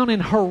around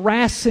and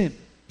harass him,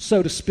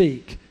 so to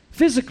speak,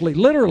 physically,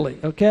 literally,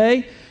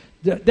 okay?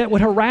 That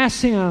would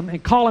harass him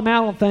and call him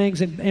out on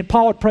things, and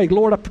Paul would pray,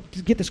 Lord,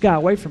 get this guy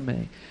away from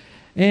me.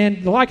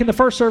 And like in the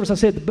first service, I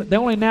said, the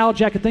only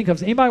analogy I could think of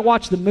is, anybody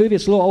watch the movie,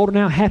 it's a little older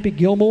now, Happy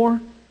Gilmore?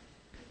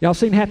 Y'all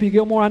seen Happy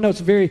Gilmore? I know it's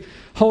a very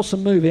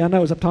wholesome movie. I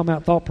know as I'm talking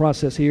about thought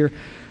process here.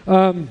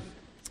 Y'all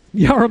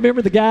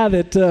remember the guy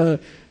that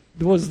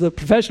was the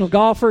professional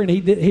golfer, and he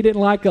didn't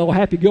like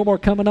Happy Gilmore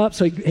coming up,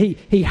 so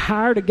he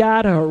hired a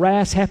guy to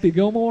harass Happy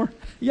Gilmore?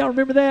 Y'all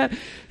remember that?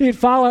 He'd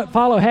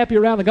follow Happy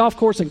around the golf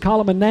course and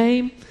call him a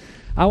name.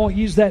 I won't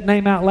use that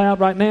name out loud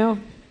right now.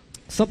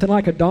 Something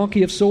like a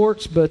donkey of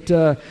sorts, but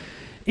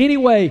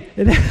anyway,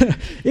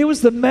 it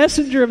was the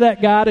messenger of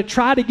that guy to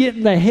try to get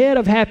in the head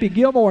of Happy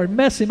Gilmore and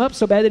mess him up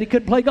so bad that he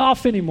couldn't play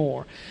golf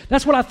anymore.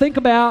 That's what I think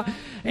about.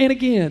 And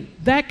again,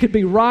 that could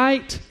be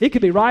right. It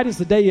could be right as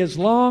the day is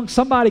long.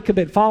 Somebody could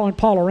have been following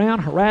Paul around,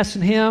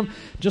 harassing him,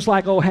 just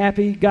like old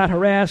Happy got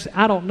harassed.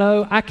 I don't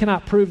know. I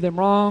cannot prove them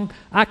wrong.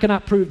 I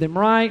cannot prove them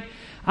right.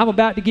 I'm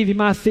about to give you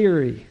my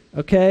theory,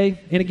 okay?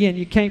 And again,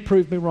 you can't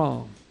prove me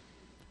wrong.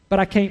 But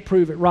I can't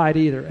prove it right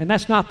either. And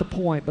that's not the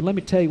point. But let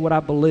me tell you what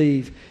I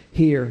believe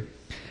here.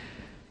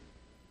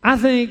 I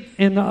think,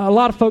 and a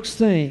lot of folks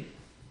think,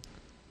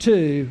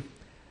 too,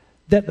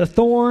 that the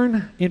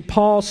thorn in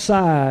Paul's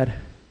side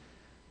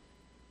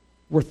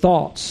were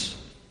thoughts,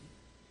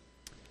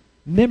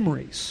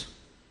 memories.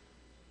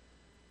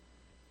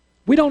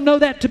 We don't know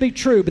that to be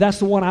true, but that's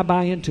the one I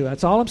buy into.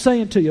 That's all I'm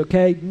saying to you,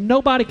 okay?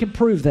 Nobody can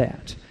prove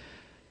that.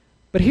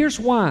 But here's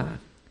why.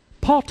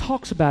 Paul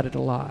talks about it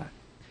a lot.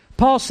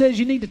 Paul says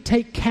you need to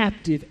take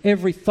captive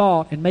every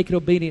thought and make it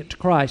obedient to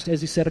Christ,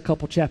 as he said a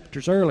couple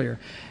chapters earlier.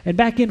 And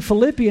back in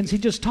Philippians, he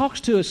just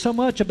talks to us so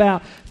much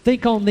about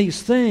think on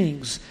these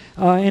things.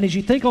 And as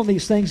you think on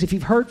these things, if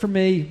you've heard from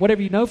me,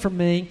 whatever you know from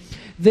me,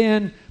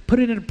 then put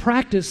it into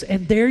practice,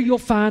 and there you'll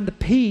find the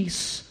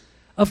peace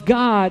of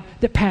God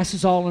that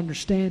passes all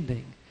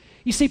understanding.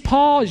 You see,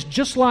 Paul is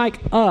just like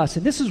us,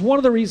 and this is one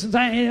of the reasons,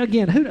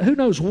 again, who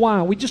knows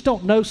why? We just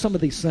don't know some of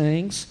these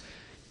things.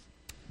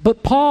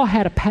 But Paul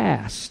had a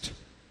past.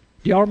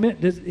 Do y'all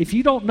remember? If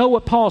you don't know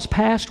what Paul's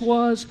past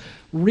was,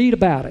 read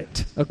about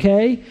it,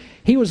 okay?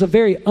 He was a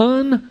very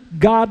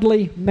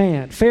ungodly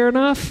man. Fair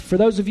enough? For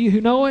those of you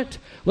who know it,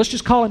 let's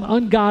just call him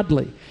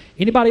ungodly.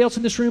 Anybody else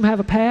in this room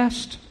have a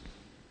past?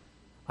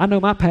 I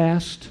know my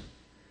past.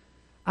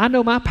 I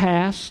know my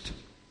past.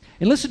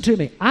 And listen to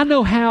me. I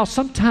know how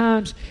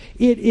sometimes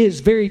it is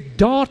very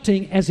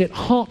daunting as it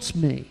haunts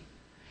me.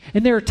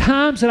 And there are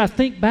times that I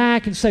think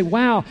back and say,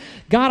 wow,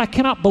 God, I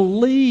cannot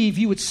believe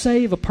you would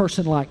save a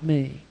person like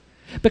me.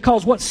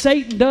 Because what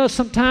Satan does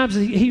sometimes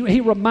is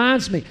he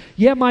reminds me,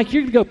 yeah, Mike,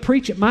 you're going to go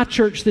preach at my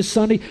church this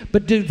Sunday,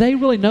 but do they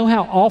really know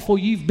how awful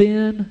you've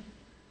been? And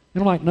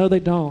I'm like, no, they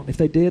don't. If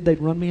they did, they'd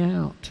run me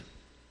out.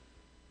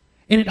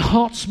 And it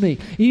haunts me.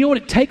 You know what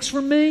it takes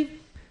from me?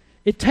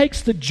 It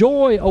takes the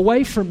joy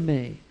away from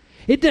me.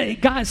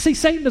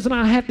 Satan does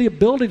not have the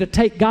ability to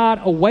take God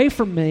away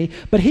from me,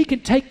 but he can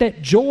take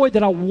that joy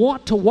that I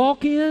want to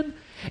walk in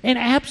and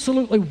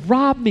absolutely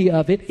rob me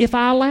of it if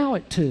I allow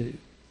it to.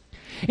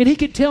 And he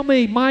could tell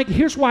me, Mike,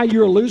 here's why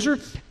you're a loser.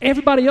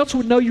 Everybody else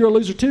would know you're a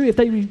loser too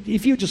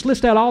if you just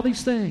list out all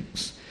these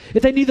things.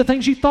 If they knew the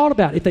things you thought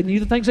about, if they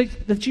knew the things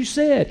that you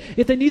said,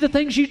 if they knew the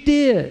things you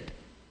did.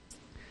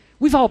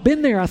 We've all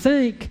been there, I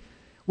think.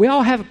 We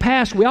all have a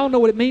past. We all know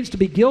what it means to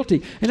be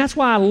guilty. And that's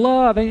why I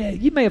love,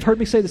 and you may have heard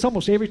me say this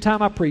almost every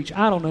time I preach.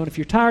 I don't know. And if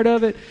you're tired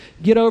of it,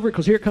 get over it,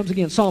 because here it comes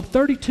again. Psalm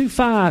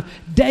 32:5.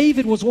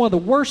 David was one of the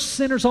worst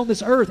sinners on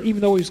this earth,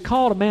 even though he was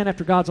called a man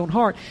after God's own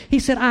heart. He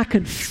said, I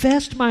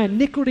confessed my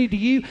iniquity to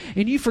you,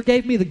 and you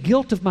forgave me the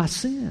guilt of my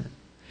sin.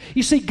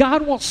 You see,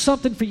 God wants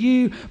something for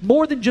you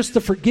more than just the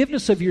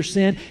forgiveness of your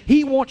sin.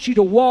 He wants you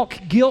to walk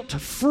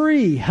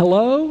guilt-free.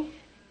 Hello?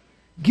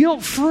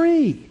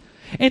 Guilt-free.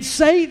 And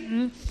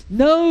Satan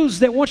knows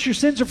that once your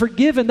sins are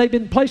forgiven, they've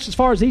been placed as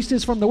far as east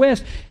is from the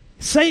west.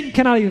 Satan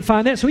cannot even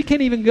find that, so he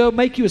can't even go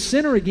make you a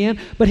sinner again,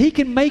 but he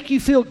can make you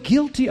feel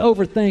guilty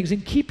over things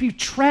and keep you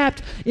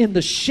trapped in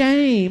the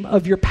shame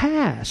of your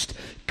past.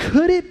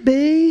 Could it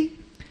be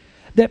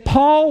that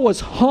Paul was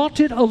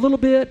haunted a little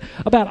bit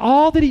about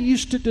all that he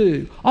used to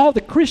do, all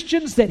the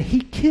Christians that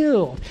he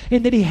killed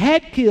and that he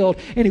had killed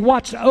and he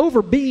watched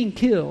over being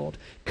killed?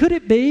 Could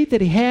it be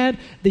that he had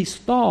these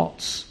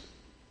thoughts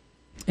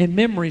and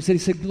memories that he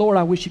said, Lord,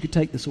 I wish you could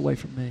take this away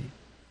from me?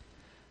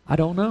 I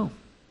don't know.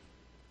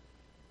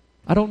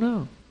 I don't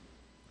know.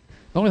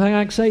 The only thing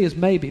I can say is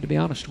maybe, to be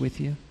honest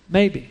with you.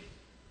 Maybe.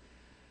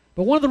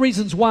 But one of the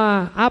reasons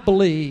why I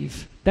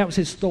believe that was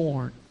his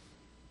thorn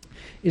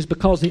is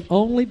because the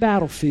only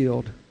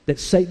battlefield that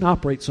Satan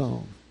operates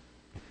on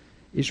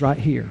is right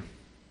here.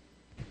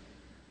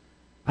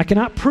 I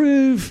cannot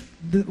prove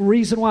the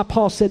reason why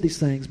Paul said these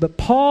things, but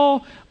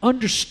Paul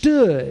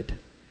understood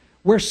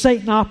where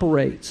Satan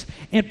operates.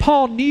 And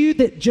Paul knew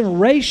that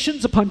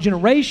generations upon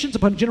generations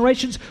upon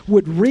generations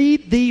would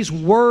read these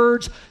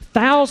words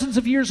thousands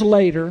of years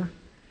later,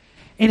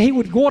 and he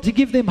would want to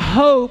give them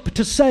hope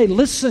to say,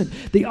 listen,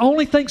 the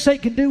only thing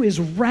Satan can do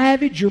is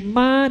ravage your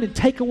mind and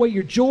take away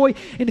your joy.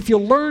 And if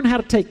you'll learn how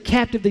to take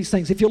captive these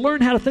things, if you'll learn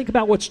how to think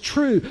about what's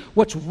true,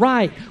 what's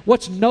right,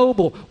 what's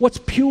noble, what's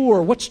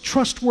pure, what's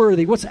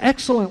trustworthy, what's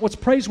excellent, what's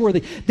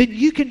praiseworthy, then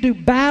you can do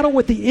battle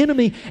with the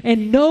enemy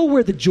and know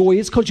where the joy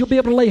is, because you'll be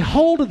able to lay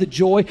hold of the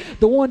joy,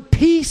 the one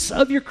piece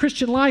of your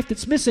Christian life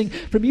that's missing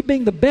from you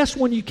being the best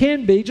one you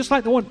can be, just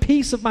like the one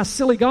piece of my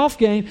silly golf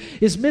game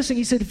is missing.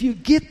 He said, if you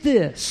get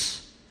this,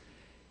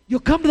 you'll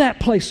come to that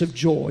place of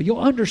joy. You'll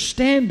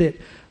understand it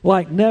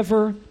like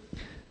never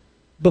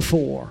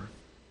before.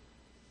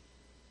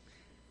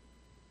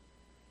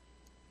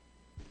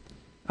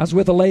 I was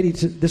with a lady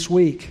this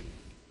week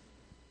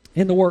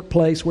in the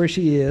workplace where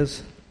she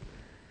is,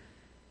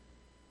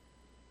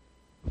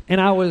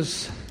 and I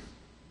was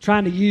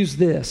trying to use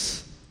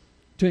this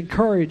to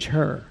encourage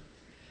her.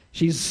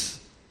 She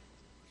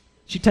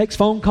takes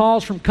phone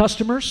calls from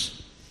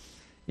customers.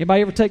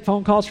 Anybody ever take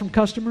phone calls from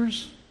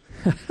customers?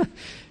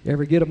 You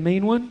ever get a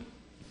mean one?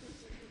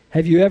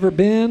 Have you ever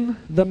been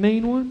the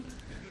mean one?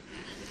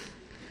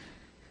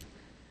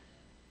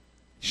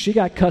 She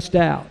got cussed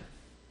out.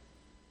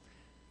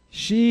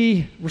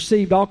 She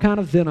received all kind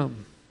of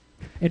venom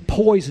and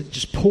poison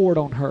just poured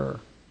on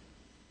her.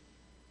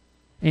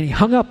 And he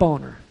hung up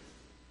on her.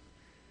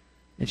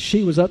 And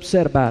she was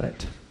upset about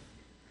it.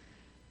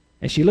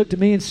 And she looked at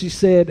me and she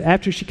said,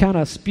 after she kind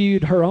of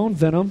spewed her own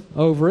venom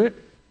over it,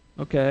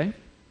 okay,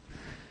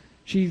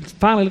 she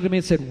finally looked at me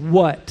and said,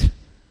 what?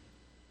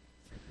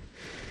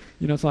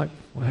 You know, it's like,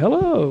 well,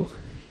 hello.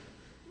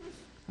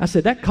 I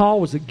said, that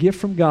call was a gift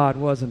from God,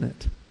 wasn't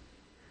it?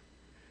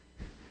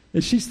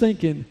 And she's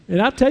thinking,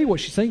 and I'll tell you what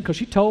she's thinking, because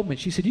she told me.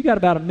 She said, you got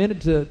about a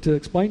minute to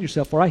explain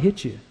yourself or I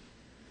hit you.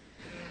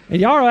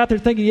 And y'all are out there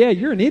thinking, yeah,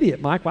 you're an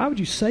idiot, Mike. Why would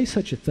you say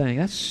such a thing?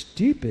 That's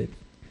stupid.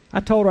 I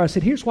told her, I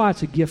said, here's why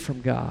it's a gift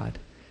from God.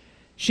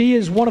 She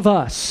is one of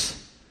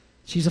us.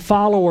 She's a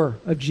follower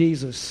of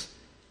Jesus.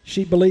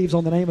 She believes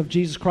on the name of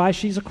Jesus Christ.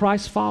 She's a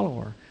Christ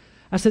follower.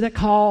 I said that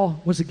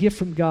call was a gift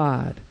from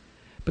God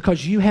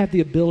because you have the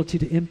ability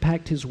to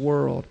impact His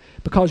world.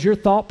 Because your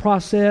thought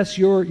process,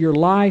 your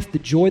life, the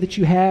joy that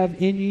you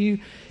have in you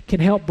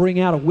can help bring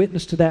out a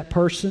witness to that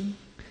person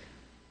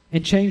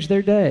and change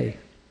their day.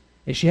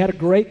 And she had a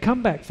great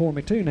comeback for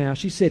me too now.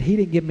 She said, he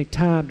didn't give me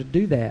time to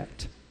do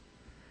that.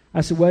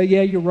 I said, well,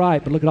 yeah, you're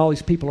right, but look at all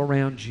these people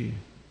around you.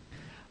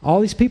 All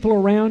these people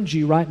around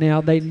you right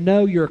now, they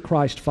know you're a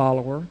Christ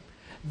follower.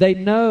 They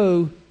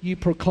know you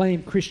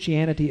proclaim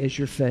Christianity as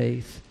your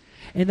faith.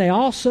 And they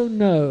also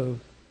know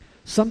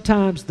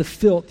sometimes the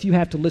filth you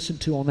have to listen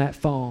to on that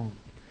phone.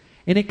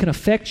 And it can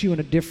affect you in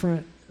a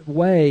different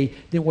way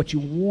than what you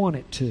want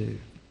it to.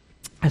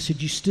 I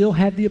said, you still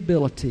have the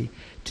ability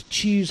to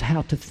choose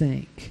how to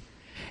think.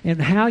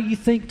 And how you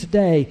think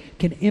today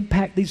can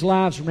impact these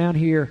lives around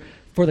here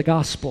for the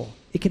gospel.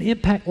 It can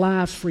impact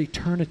lives for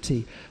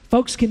eternity.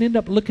 Folks can end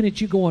up looking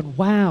at you going,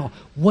 wow,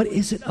 what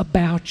is it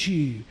about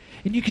you?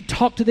 And you can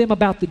talk to them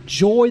about the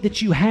joy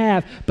that you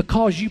have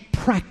because you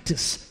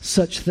practice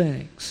such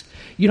things.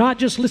 You're not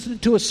just listening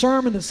to a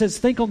sermon that says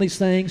think on these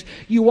things.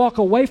 You walk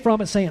away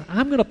from it saying,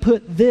 I'm going to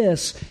put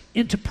this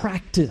into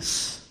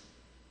practice.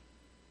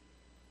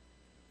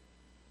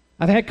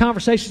 I've had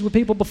conversations with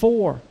people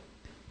before,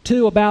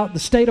 too, about the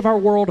state of our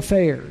world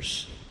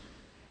affairs.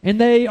 And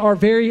they are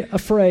very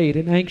afraid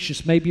and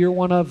anxious. Maybe you're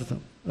one of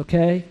them,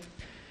 okay?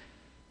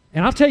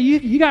 And I'll tell you,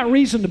 you got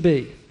reason to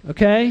be.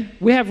 Okay?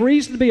 We have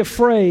reason to be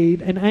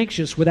afraid and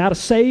anxious. Without a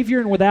Savior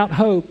and without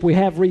hope, we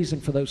have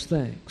reason for those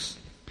things.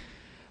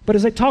 But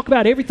as they talk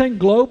about everything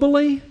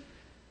globally,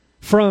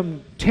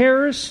 from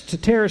terrorists to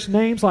terrorist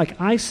names like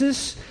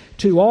ISIS,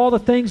 to all the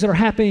things that are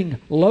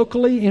happening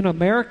locally in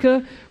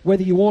America,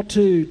 whether you want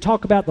to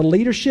talk about the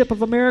leadership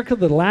of America,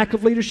 the lack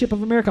of leadership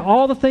of America,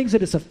 all the things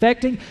that it's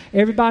affecting,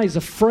 everybody's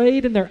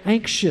afraid and they're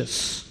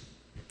anxious.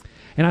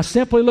 And I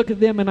simply look at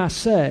them and I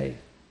say,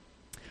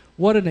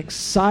 what an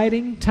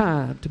exciting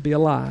time to be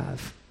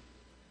alive.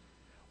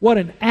 What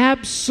an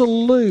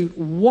absolute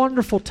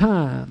wonderful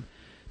time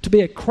to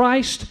be a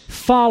Christ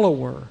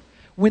follower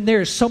when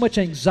there is so much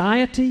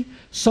anxiety,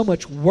 so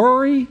much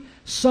worry,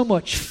 so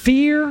much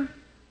fear.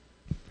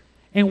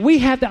 And we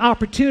have the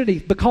opportunity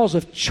because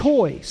of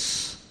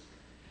choice,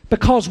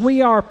 because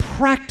we are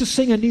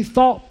practicing a new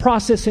thought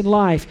process in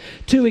life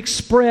to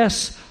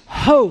express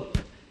hope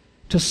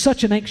to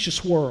such an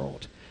anxious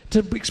world, to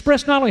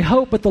express not only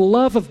hope, but the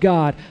love of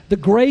God, the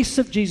grace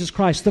of Jesus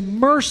Christ, the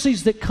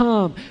mercies that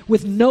come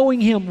with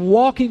knowing Him,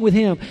 walking with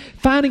Him,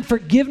 finding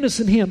forgiveness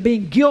in Him,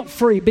 being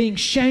guilt-free, being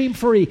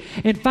shame-free,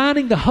 and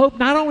finding the hope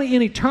not only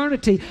in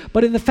eternity,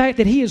 but in the fact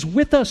that He is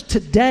with us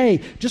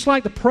today, just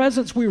like the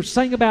presence we were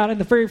saying about in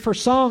the very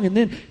first song, and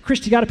then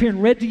Christy got up here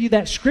and read to you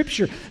that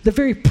scripture. The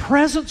very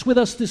presence with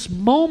us this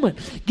moment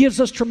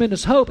gives us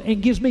tremendous hope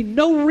and gives me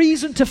no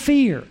reason to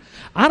fear.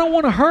 I don't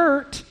want to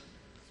hurt.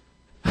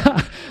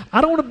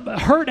 I don't want to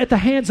hurt at the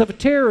hands of a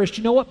terrorist,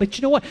 you know what? But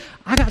you know what?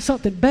 I got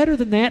something better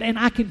than that, and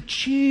I can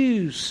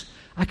choose.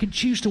 I can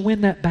choose to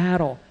win that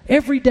battle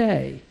every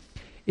day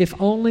if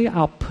only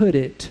I'll put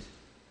it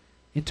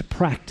into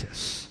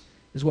practice,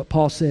 is what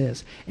Paul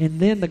says. And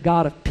then the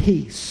God of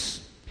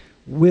peace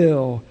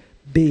will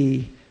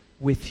be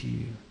with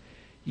you.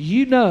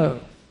 You know,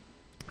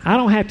 I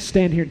don't have to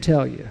stand here and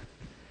tell you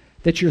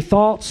that your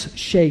thoughts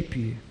shape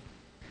you,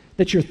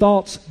 that your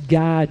thoughts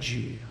guide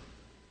you.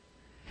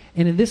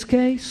 And in this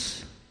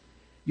case,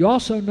 you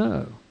also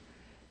know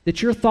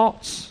that your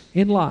thoughts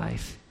in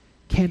life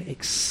can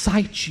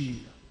excite you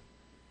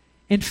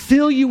and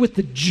fill you with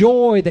the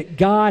joy that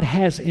God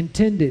has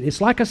intended.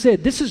 It's like I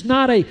said, this is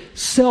not a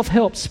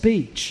self-help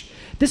speech.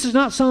 This is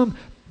not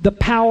the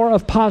power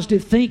of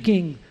positive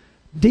thinking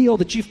deal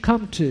that you've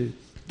come to.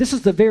 This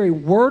is the very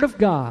Word of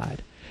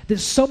God that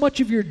so much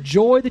of your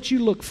joy that you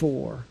look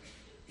for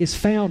is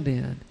found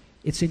in.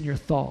 It's in your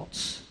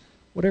thoughts.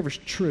 Whatever's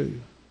true,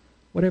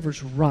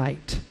 whatever's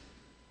right,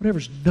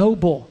 whatever's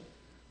noble,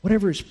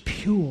 whatever is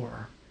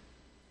pure,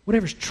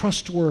 whatever's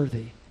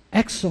trustworthy,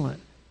 excellent,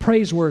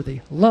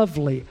 praiseworthy,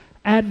 lovely,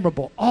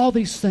 admirable, all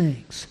these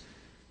things.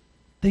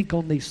 Think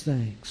on these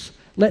things.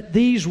 Let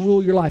these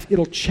rule your life.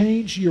 It'll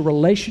change your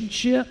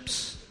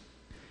relationships.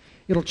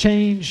 It'll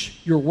change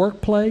your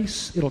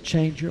workplace. It'll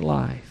change your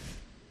life.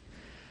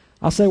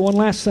 I'll say one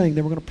last thing,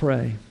 then we're going to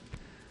pray.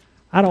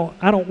 I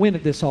don't win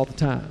at this all the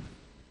time.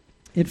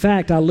 In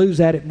fact, I lose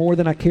at it more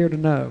than I care to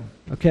know,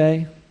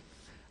 okay?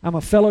 I'm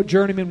a fellow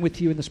journeyman with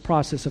you in this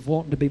process of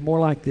wanting to be more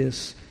like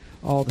this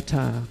all the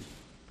time.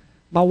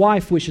 My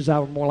wife wishes I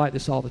were more like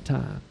this all the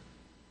time.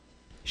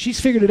 She's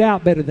figured it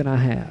out better than I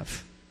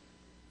have.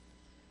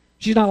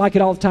 She's not like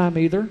it all the time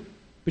either,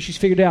 but she's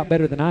figured it out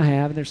better than I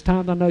have, and there's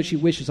times I know she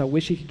wishes, I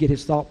wish he could get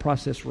his thought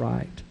process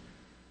right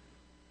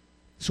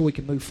so we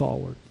can move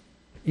forward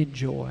in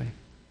joy.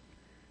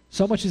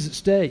 So much is at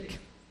stake,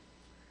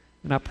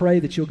 and I pray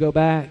that you'll go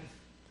back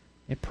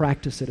and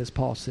practice it as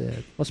Paul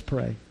said. Let's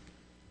pray.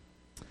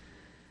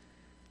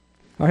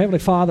 Our Heavenly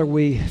Father,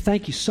 we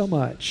thank you so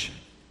much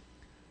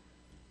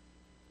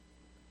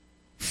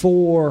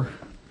for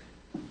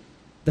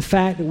the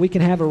fact that we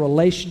can have a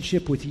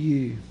relationship with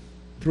you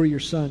through your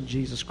Son,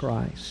 Jesus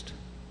Christ.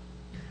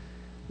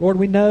 Lord,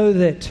 we know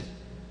that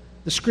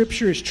the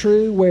Scripture is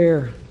true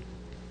where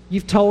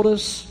you've told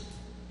us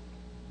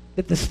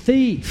that the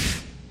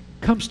thief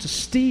comes to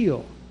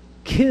steal,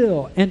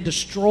 kill, and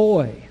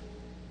destroy,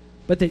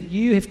 but that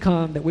you have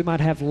come that we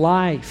might have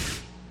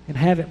life and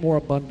have it more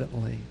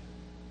abundantly.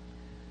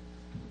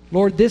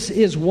 Lord, this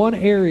is one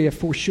area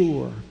for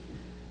sure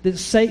that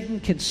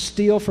Satan can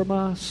steal from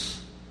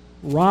us,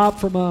 rob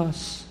from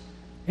us,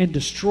 and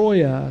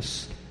destroy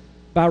us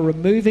by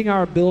removing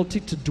our ability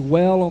to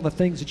dwell on the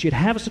things that you'd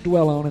have us to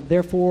dwell on, and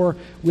therefore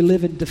we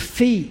live in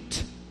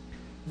defeat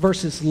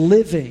versus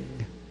living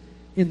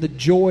in the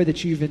joy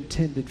that you've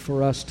intended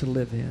for us to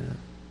live in.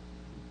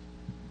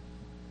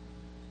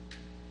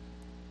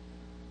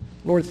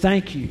 Lord,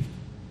 thank you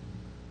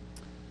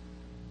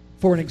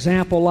for an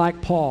example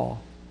like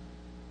Paul.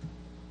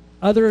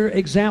 Other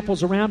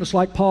examples around us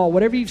like Paul.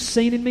 Whatever you've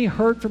seen in me,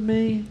 heard from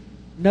me,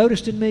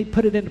 noticed in me,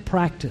 put it into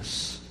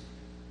practice.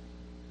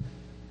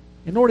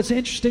 And Lord, it's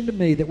interesting to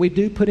me that we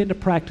do put into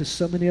practice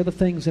so many other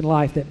things in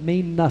life that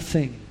mean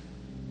nothing,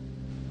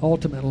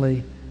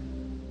 ultimately,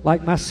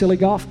 like my silly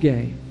golf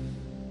game.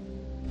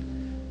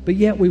 But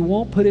yet we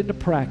won't put into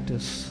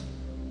practice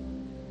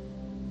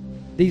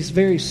these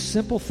very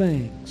simple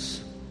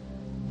things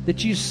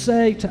that you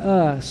say to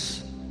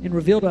us and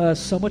reveal to us.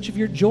 So much of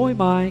your joy,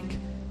 Mike,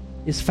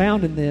 is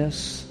found in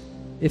this,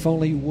 if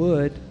only you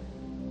would.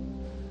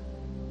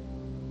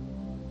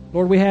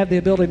 Lord, we have the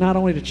ability not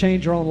only to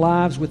change our own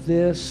lives with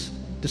this,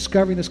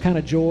 discovering this kind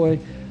of joy,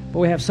 but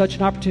we have such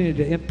an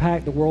opportunity to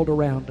impact the world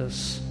around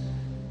us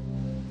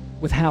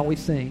with how we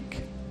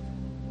think.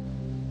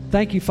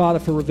 Thank you, Father,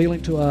 for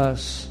revealing to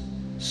us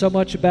so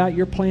much about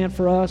your plan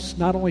for us,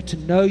 not only to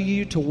know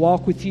you, to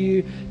walk with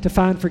you, to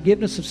find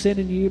forgiveness of sin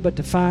in you, but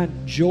to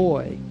find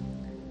joy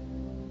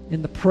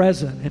in the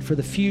present and for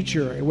the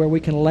future, where we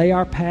can lay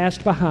our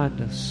past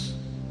behind us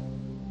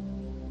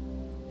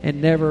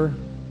and never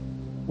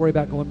worry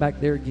about going back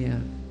there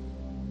again.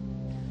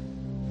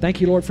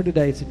 Thank you, Lord, for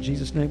today. It's in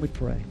Jesus' name we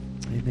pray.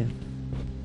 Amen.